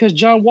 Starks, because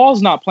John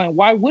Wall's not playing.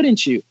 Why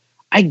wouldn't you?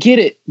 I get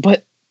it,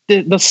 but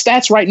the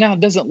stats right now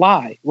doesn't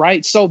lie,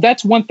 right? So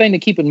that's one thing to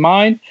keep in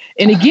mind.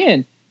 And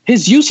again,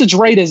 his usage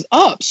rate is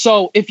up.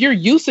 So if your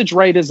usage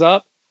rate is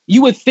up,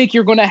 you would think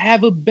you're going to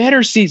have a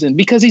better season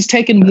because he's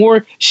taking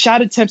more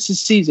shot attempts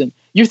this season.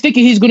 You're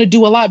thinking he's going to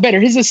do a lot better.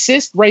 His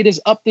assist rate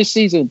is up this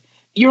season.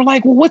 You're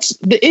like, well, what's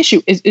the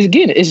issue? Is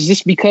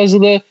just because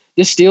of the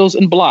steals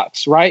and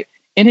blocks, right?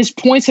 And his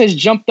points has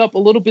jumped up a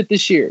little bit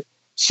this year.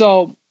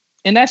 So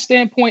in that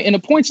standpoint, in a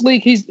points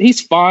league,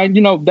 he's fine.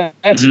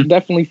 That's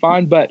definitely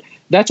fine. But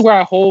that's where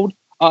I hold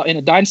in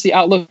a dynasty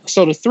outlook.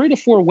 So the 3 to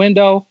 4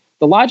 window,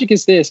 the logic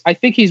is this. I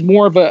think he's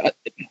more of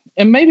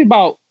and maybe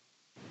about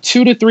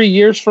 2 to 3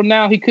 years from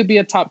now, he could be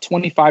a top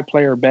 25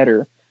 player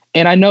better.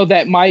 And I know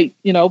that might,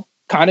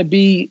 kind of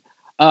be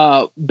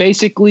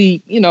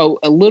basically,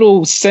 a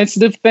little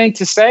sensitive thing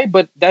to say,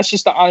 but that's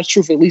just the honest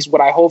truth, at least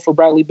what I hold for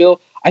Bradley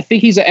Beal. I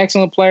think he's an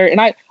excellent player. And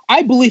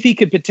I believe he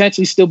could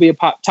potentially still be a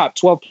top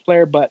 12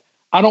 player, but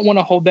I don't want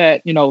to hold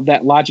that,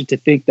 that logic to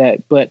think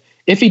that. But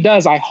If he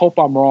does, I hope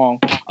I'm wrong.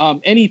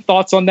 Any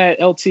thoughts on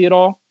that, LT, at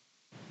all?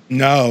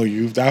 No,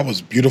 that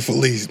was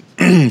beautifully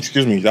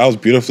excuse me, that was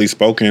beautifully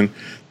spoken.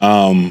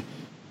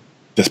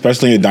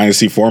 Especially in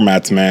dynasty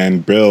formats, man.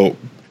 Bill,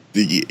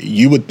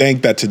 you would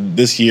think that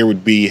this year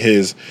would be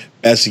his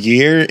best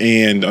year,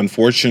 and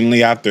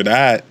unfortunately after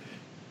that,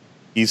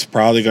 he's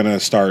probably going to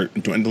start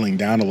dwindling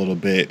down a little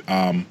bit.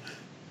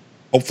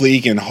 Hopefully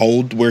he can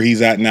hold where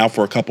he's at now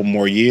for a couple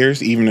more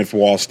years, even if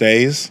Wall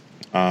stays.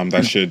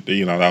 That should,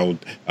 that would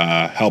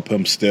help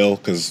him still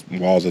because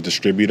Wall's a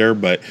distributor.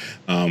 But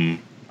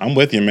I'm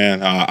with you,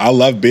 man. I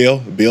love Beal.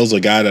 Beal's a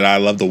guy that I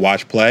love to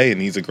watch play,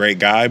 and he's a great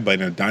guy.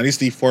 But in a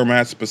dynasty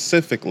format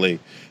specifically, you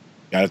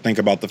got to think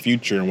about the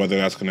future and whether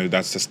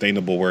that's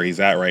sustainable where he's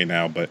at right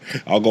now. But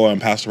I'll go ahead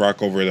and pass the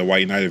rock over to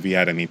White Knight if he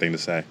had anything to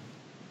say.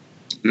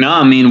 No,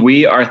 I mean,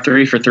 we are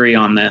 3 for 3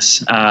 on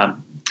this.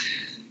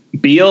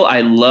 Beal,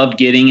 I loved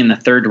getting in the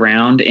 3rd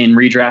round in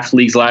redraft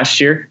leagues last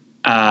year.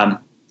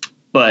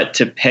 But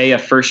to pay a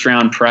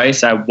first-round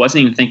price, I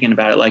wasn't even thinking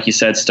about it, like you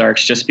said,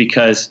 Starks, just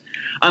because,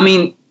 I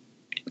mean,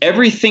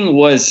 everything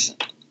was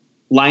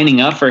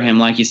lining up for him.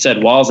 Like you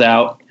said, Wall's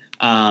out.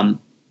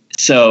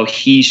 So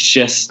he's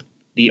just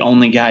the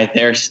only guy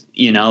there,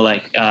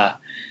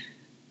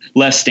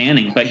 left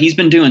standing. But he's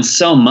been doing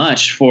so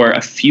much for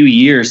a few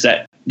years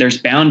that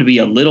there's bound to be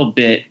a little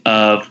bit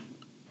of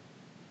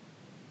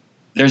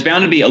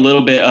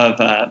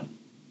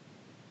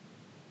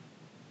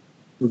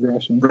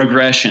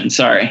regression.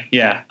 Sorry.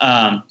 Yeah.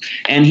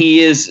 And he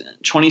is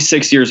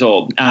 26 years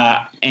old.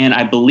 And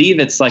I believe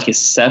it's like his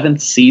 7th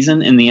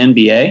season in the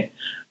NBA.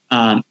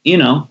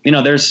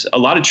 There's a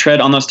lot of tread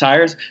on those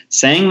tires.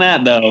 Saying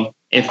that though,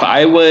 if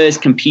I was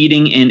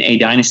competing in a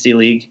dynasty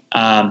league,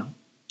 and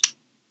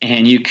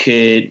you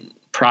could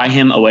pry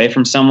him away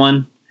from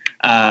someone,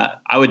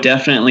 I would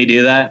definitely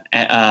do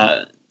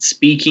that.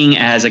 Speaking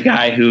as a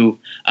guy who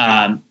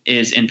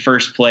is in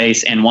first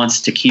place and wants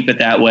to keep it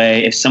that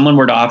way, if someone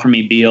were to offer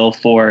me Beal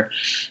for,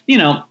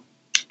 a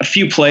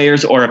few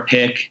players or a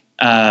pick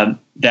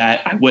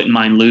that I wouldn't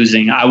mind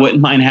losing, I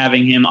wouldn't mind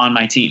having him on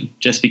my team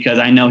just because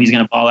I know he's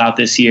going to ball out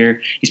this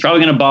year. He's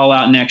probably going to ball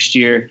out next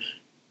year.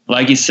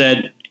 Like you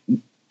said,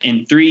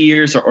 in 3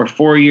 years or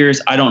 4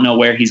 years, I don't know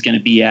where he's going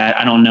to be at.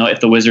 I don't know if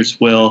the Wizards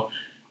will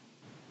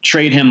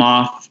trade him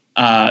off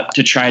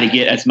to try to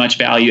get as much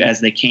value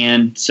as they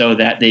can so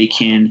that they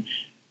can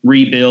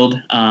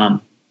rebuild.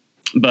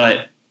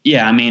 But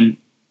yeah, I mean,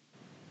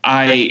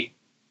 I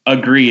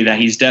agree that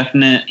he's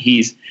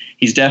definitely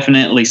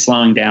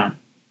slowing down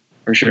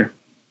for sure.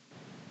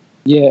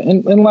 Yeah,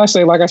 and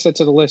lastly, like I said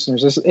to the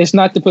listeners, it's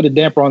not to put a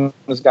damper on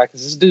this guy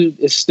because this dude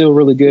is still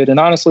really good. And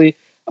honestly,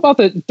 about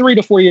the 3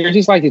 to 4 years,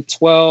 he's like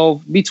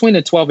between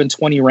the 12 and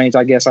 20 range,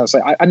 I guess I'll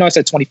say. I know I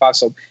said 25,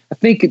 so I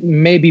think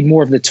maybe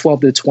more of the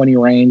 12 to 20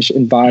 range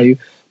in value.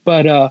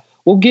 But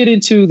we'll get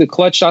into the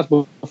clutch shots.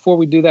 But before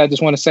we do that, I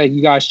just want to say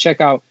you guys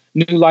check out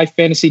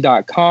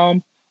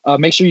newlifefantasy.com.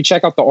 Make sure you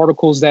check out the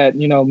articles that,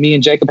 me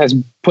and Jacob has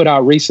put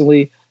out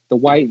recently.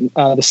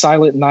 The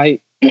Silent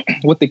Knight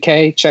with the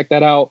K. Check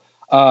that out.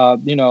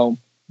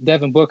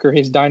 Devin Booker,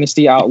 his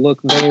dynasty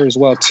outlook there as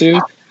well, too.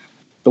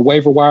 The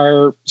waiver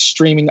wire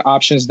streaming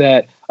options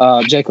that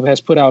Jacob has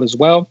put out as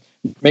well.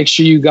 Make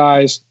sure you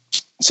guys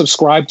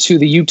subscribe to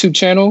the YouTube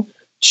channel,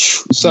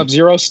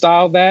 Sub-Zero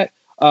style that.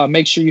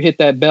 Make sure you hit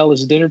that bell.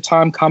 It's dinner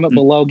time. Comment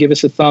below. Give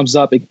us a thumbs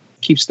up. It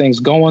keeps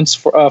things going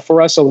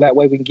for us, so that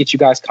way we can get you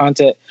guys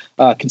content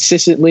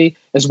consistently,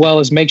 as well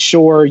as make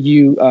sure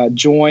you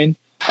join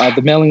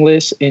the mailing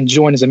list and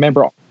join as a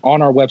member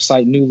on our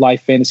website,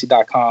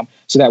 newlifefantasy.com.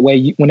 So that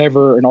way,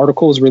 whenever an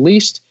article is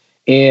released,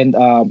 and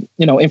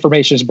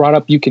information is brought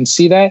up, you can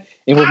see that.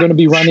 And we're going to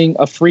be running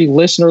a free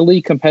listener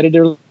league,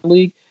 competitor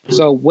league.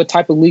 So what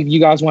type of league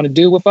you guys want to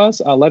do with us,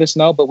 let us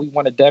know. But we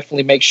want to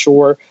definitely make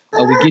sure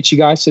we get you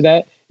guys to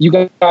that.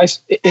 You guys,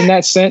 in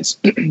that sense,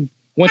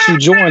 once you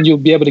join, you'll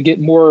be able to get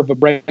more of a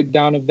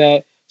breakdown of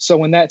that.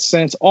 So in that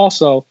sense,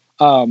 also,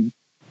 I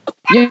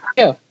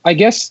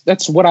guess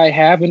that's what I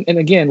have. And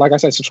again, like I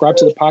said, subscribe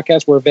to the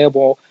podcast. We're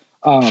available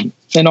in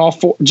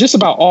just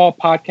about all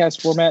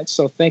podcast formats.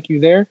 So thank you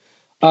there.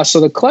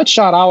 So the clutch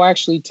shot I'll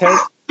actually take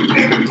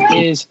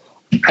is,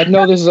 I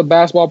know this is a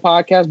basketball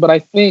podcast, but I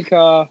think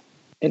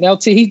and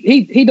LT,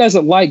 he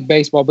doesn't like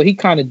baseball, but he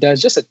kind of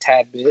does just a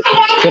tad bit.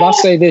 But I'll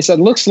say this: it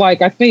looks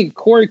like, I think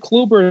Corey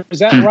Kluber, is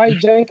that right,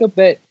 Jacob?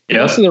 That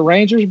goes to the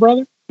Rangers,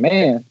 brother.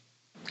 Man,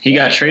 he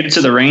got traded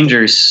to the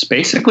Rangers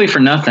basically for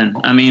nothing.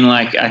 I mean,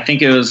 I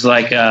think it was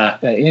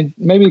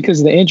maybe because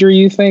of the injury.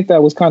 You think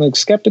that was kind of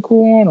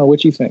skeptical on, or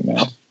what you think,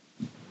 man?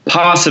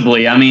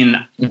 Possibly. I mean,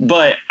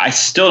 but I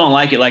still don't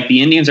like it. Like,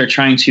 the Indians are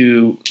trying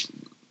to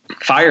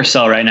fire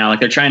sell right now. Like,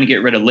 they're trying to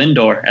get rid of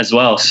Lindor as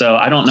well. So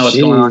I don't know what's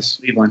going on in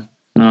Cleveland.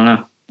 I don't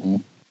know.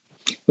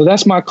 Well,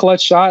 that's my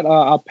clutch shot.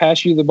 I'll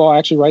pass you the ball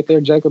actually right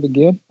there, Jacob,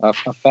 again. A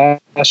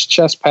fast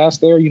chest pass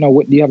there. Do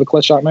you have a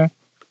clutch shot, man?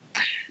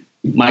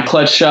 My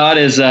clutch shot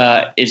is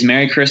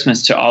Merry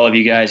Christmas to all of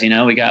you guys.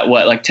 We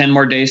got 10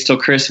 more days till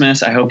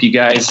Christmas. I hope you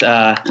guys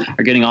are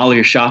getting all of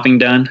your shopping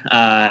done.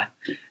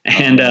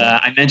 And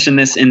I mentioned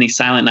this in the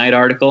Silent Night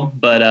article,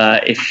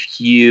 but if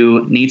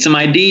you need some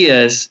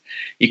ideas,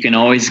 you can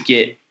always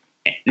get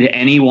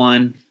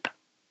anyone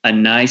a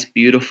nice,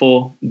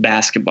 beautiful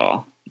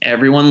basketball.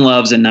 Everyone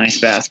loves a nice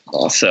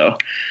basketball. So,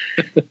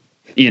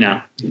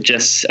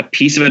 just a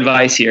piece of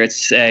advice here.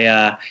 It's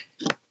a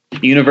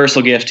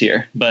universal gift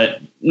here.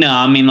 But no,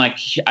 I mean, like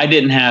I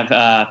didn't have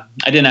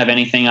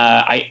anything.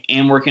 I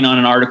am working on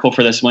an article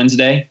for this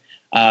Wednesday.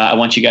 I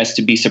want you guys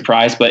to be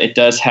surprised, but it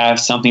does have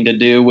something to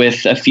do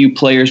with a few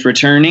players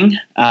returning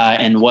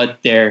and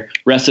what their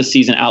rest of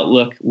season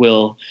outlook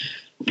will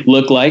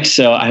look like.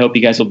 So I hope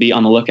you guys will be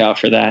on the lookout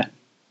for that.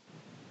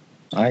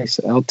 Nice.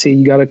 LT,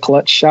 you got a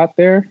clutch shot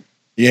there?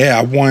 Yeah,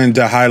 I wanted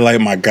to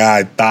highlight my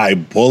guy,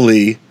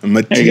 Thybulle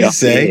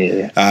Matisse.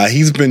 Yeah.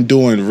 He's been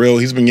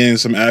getting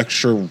some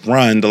extra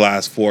run the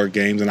last 4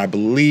 games, and I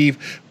believe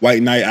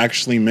White Knight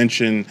actually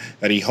mentioned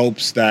that he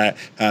hopes that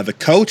the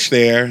coach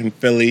there in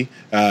Philly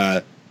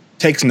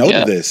takes note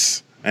of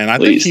this, and I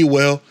think he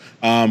will.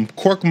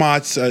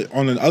 Korkmaz,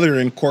 on the other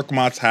end,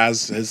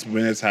 his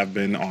minutes have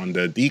been on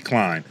the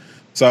decline.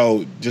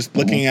 So just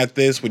looking at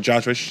this with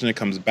Josh Richardson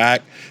comes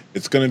back,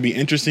 it's going to be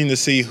interesting to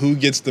see who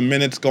gets the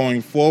minutes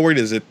going forward.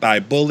 Is it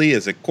Thybulle?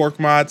 Is it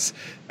Korkmaz?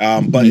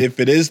 But if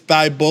it is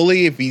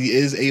Thybulle, if he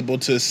is able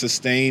to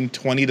sustain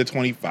 20 to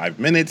 25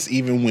 minutes,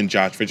 even when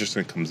Josh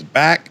Richardson comes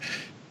back,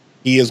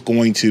 he is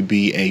going to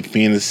be a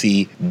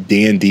fantasy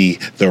dandy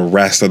the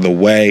rest of the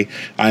way.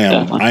 I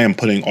am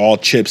putting all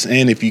chips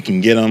in if you can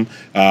get them.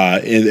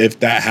 If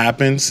that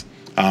happens.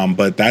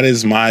 But that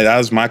is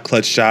my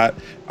clutch shot.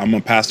 I'm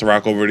gonna pass the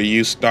rock over to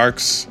you,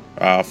 Starks,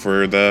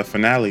 for the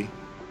finale.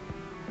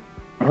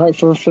 All right,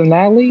 for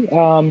finale,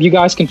 you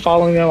guys can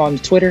follow me on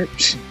Twitter.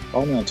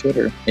 Follow me on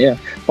Twitter. Yeah,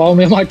 follow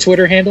me on my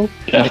Twitter handle.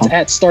 Yeah.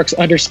 It's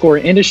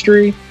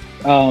 @Starks_industry.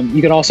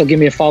 You can also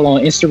give me a follow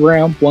on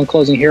Instagram, One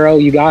Closing Hero.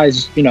 You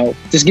guys,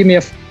 just give me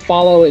a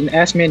follow and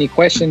ask me any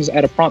questions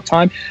at a prompt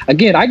time.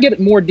 Again, I get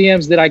more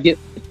DMs than I get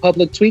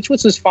public tweets,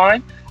 which is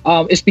fine.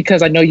 It's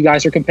because I know you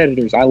guys are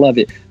competitors. I love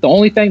it. The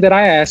only thing that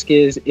I ask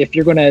is if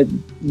you're going to,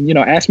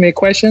 ask me a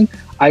question,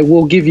 I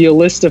will give you a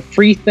list of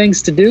free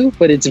things to do,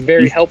 but it's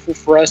very helpful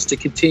for us to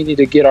continue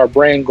to get our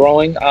brand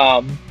growing.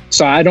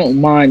 So I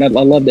don't mind. I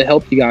love to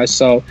help you guys.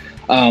 So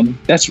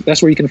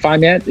that's where you can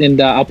find me at.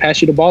 And I'll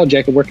pass you the ball,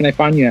 Jacob. Where can I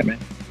find you at, man?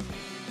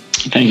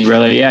 Thank you,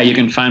 brother. Yeah, you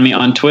can find me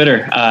on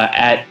Twitter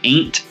at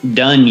Ain't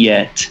Done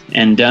Yet.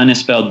 And done is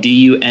spelled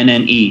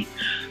DUNNE.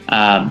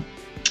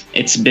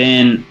 It's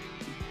been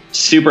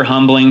super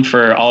humbling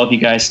for all of you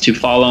guys to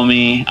follow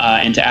me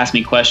and to ask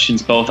me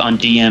questions both on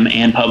DM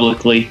and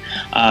publicly.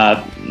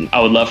 I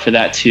would love for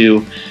that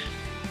to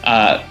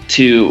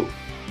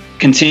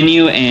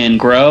continue and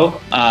grow.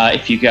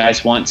 If you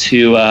guys want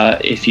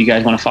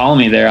to follow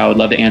me there, I would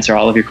love to answer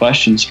all of your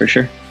questions for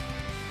sure.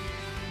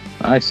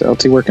 Nice.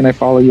 LT, where can I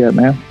follow you at,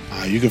 man?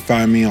 You can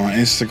find me on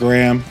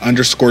Instagram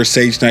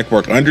 _Sage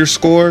Network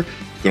 _.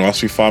 You can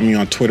also follow me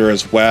on Twitter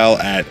as well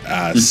at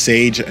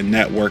Sage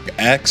Network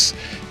X.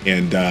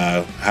 And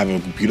have a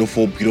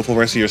beautiful, beautiful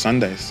rest of your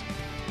Sundays.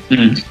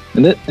 And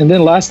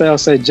then lastly, I'll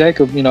say,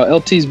 Jacob,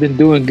 LT's been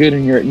doing good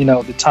in your,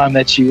 the time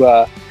that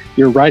you're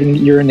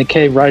in the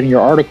cave writing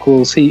your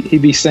articles. He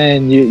be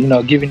saying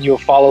giving you a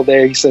follow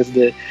there. He says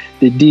the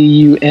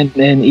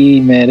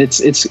DUNNE, man.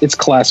 It's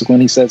classic when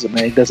he says it,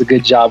 man. He does a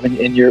good job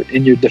in your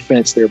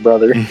defense there,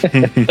 brother.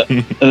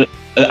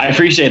 I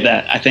appreciate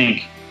that. I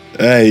think.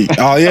 Hey,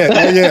 oh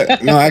yeah.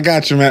 No, I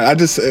got you, man.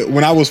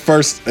 When I was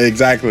first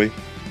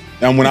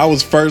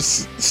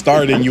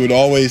starting, you would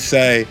always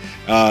say,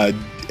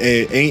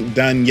 it ain't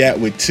done yet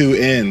with 2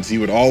 N's. You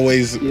would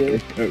always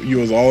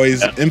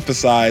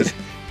emphasize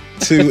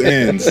 2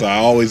 N's. So I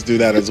always do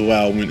that as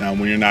well when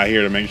you're not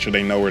here to make sure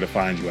they know where to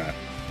find you at.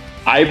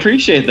 I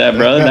appreciate that,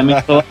 brother. That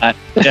means a lot.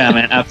 Yeah,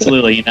 man,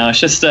 absolutely. It's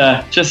just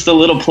a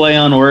little play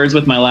on words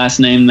with my last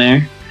name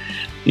there.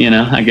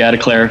 I got to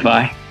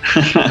clarify.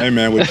 Hey,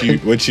 man, what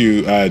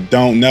you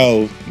don't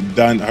know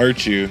doesn't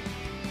hurt you.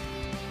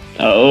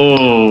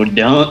 Oh,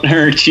 don't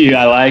hurt you.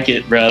 I like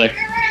it, brother.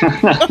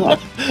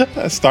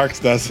 Starks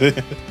does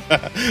it.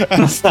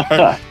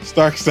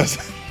 Starks does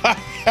it. I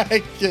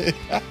like it.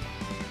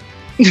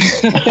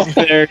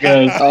 There it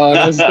goes. Oh,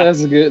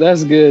 that's good.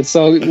 That's good.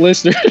 So,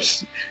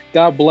 listeners,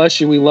 God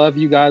bless you. We love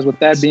you guys. With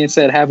that being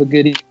said, have a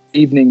good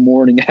evening,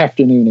 morning,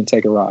 afternoon, and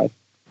take a ride.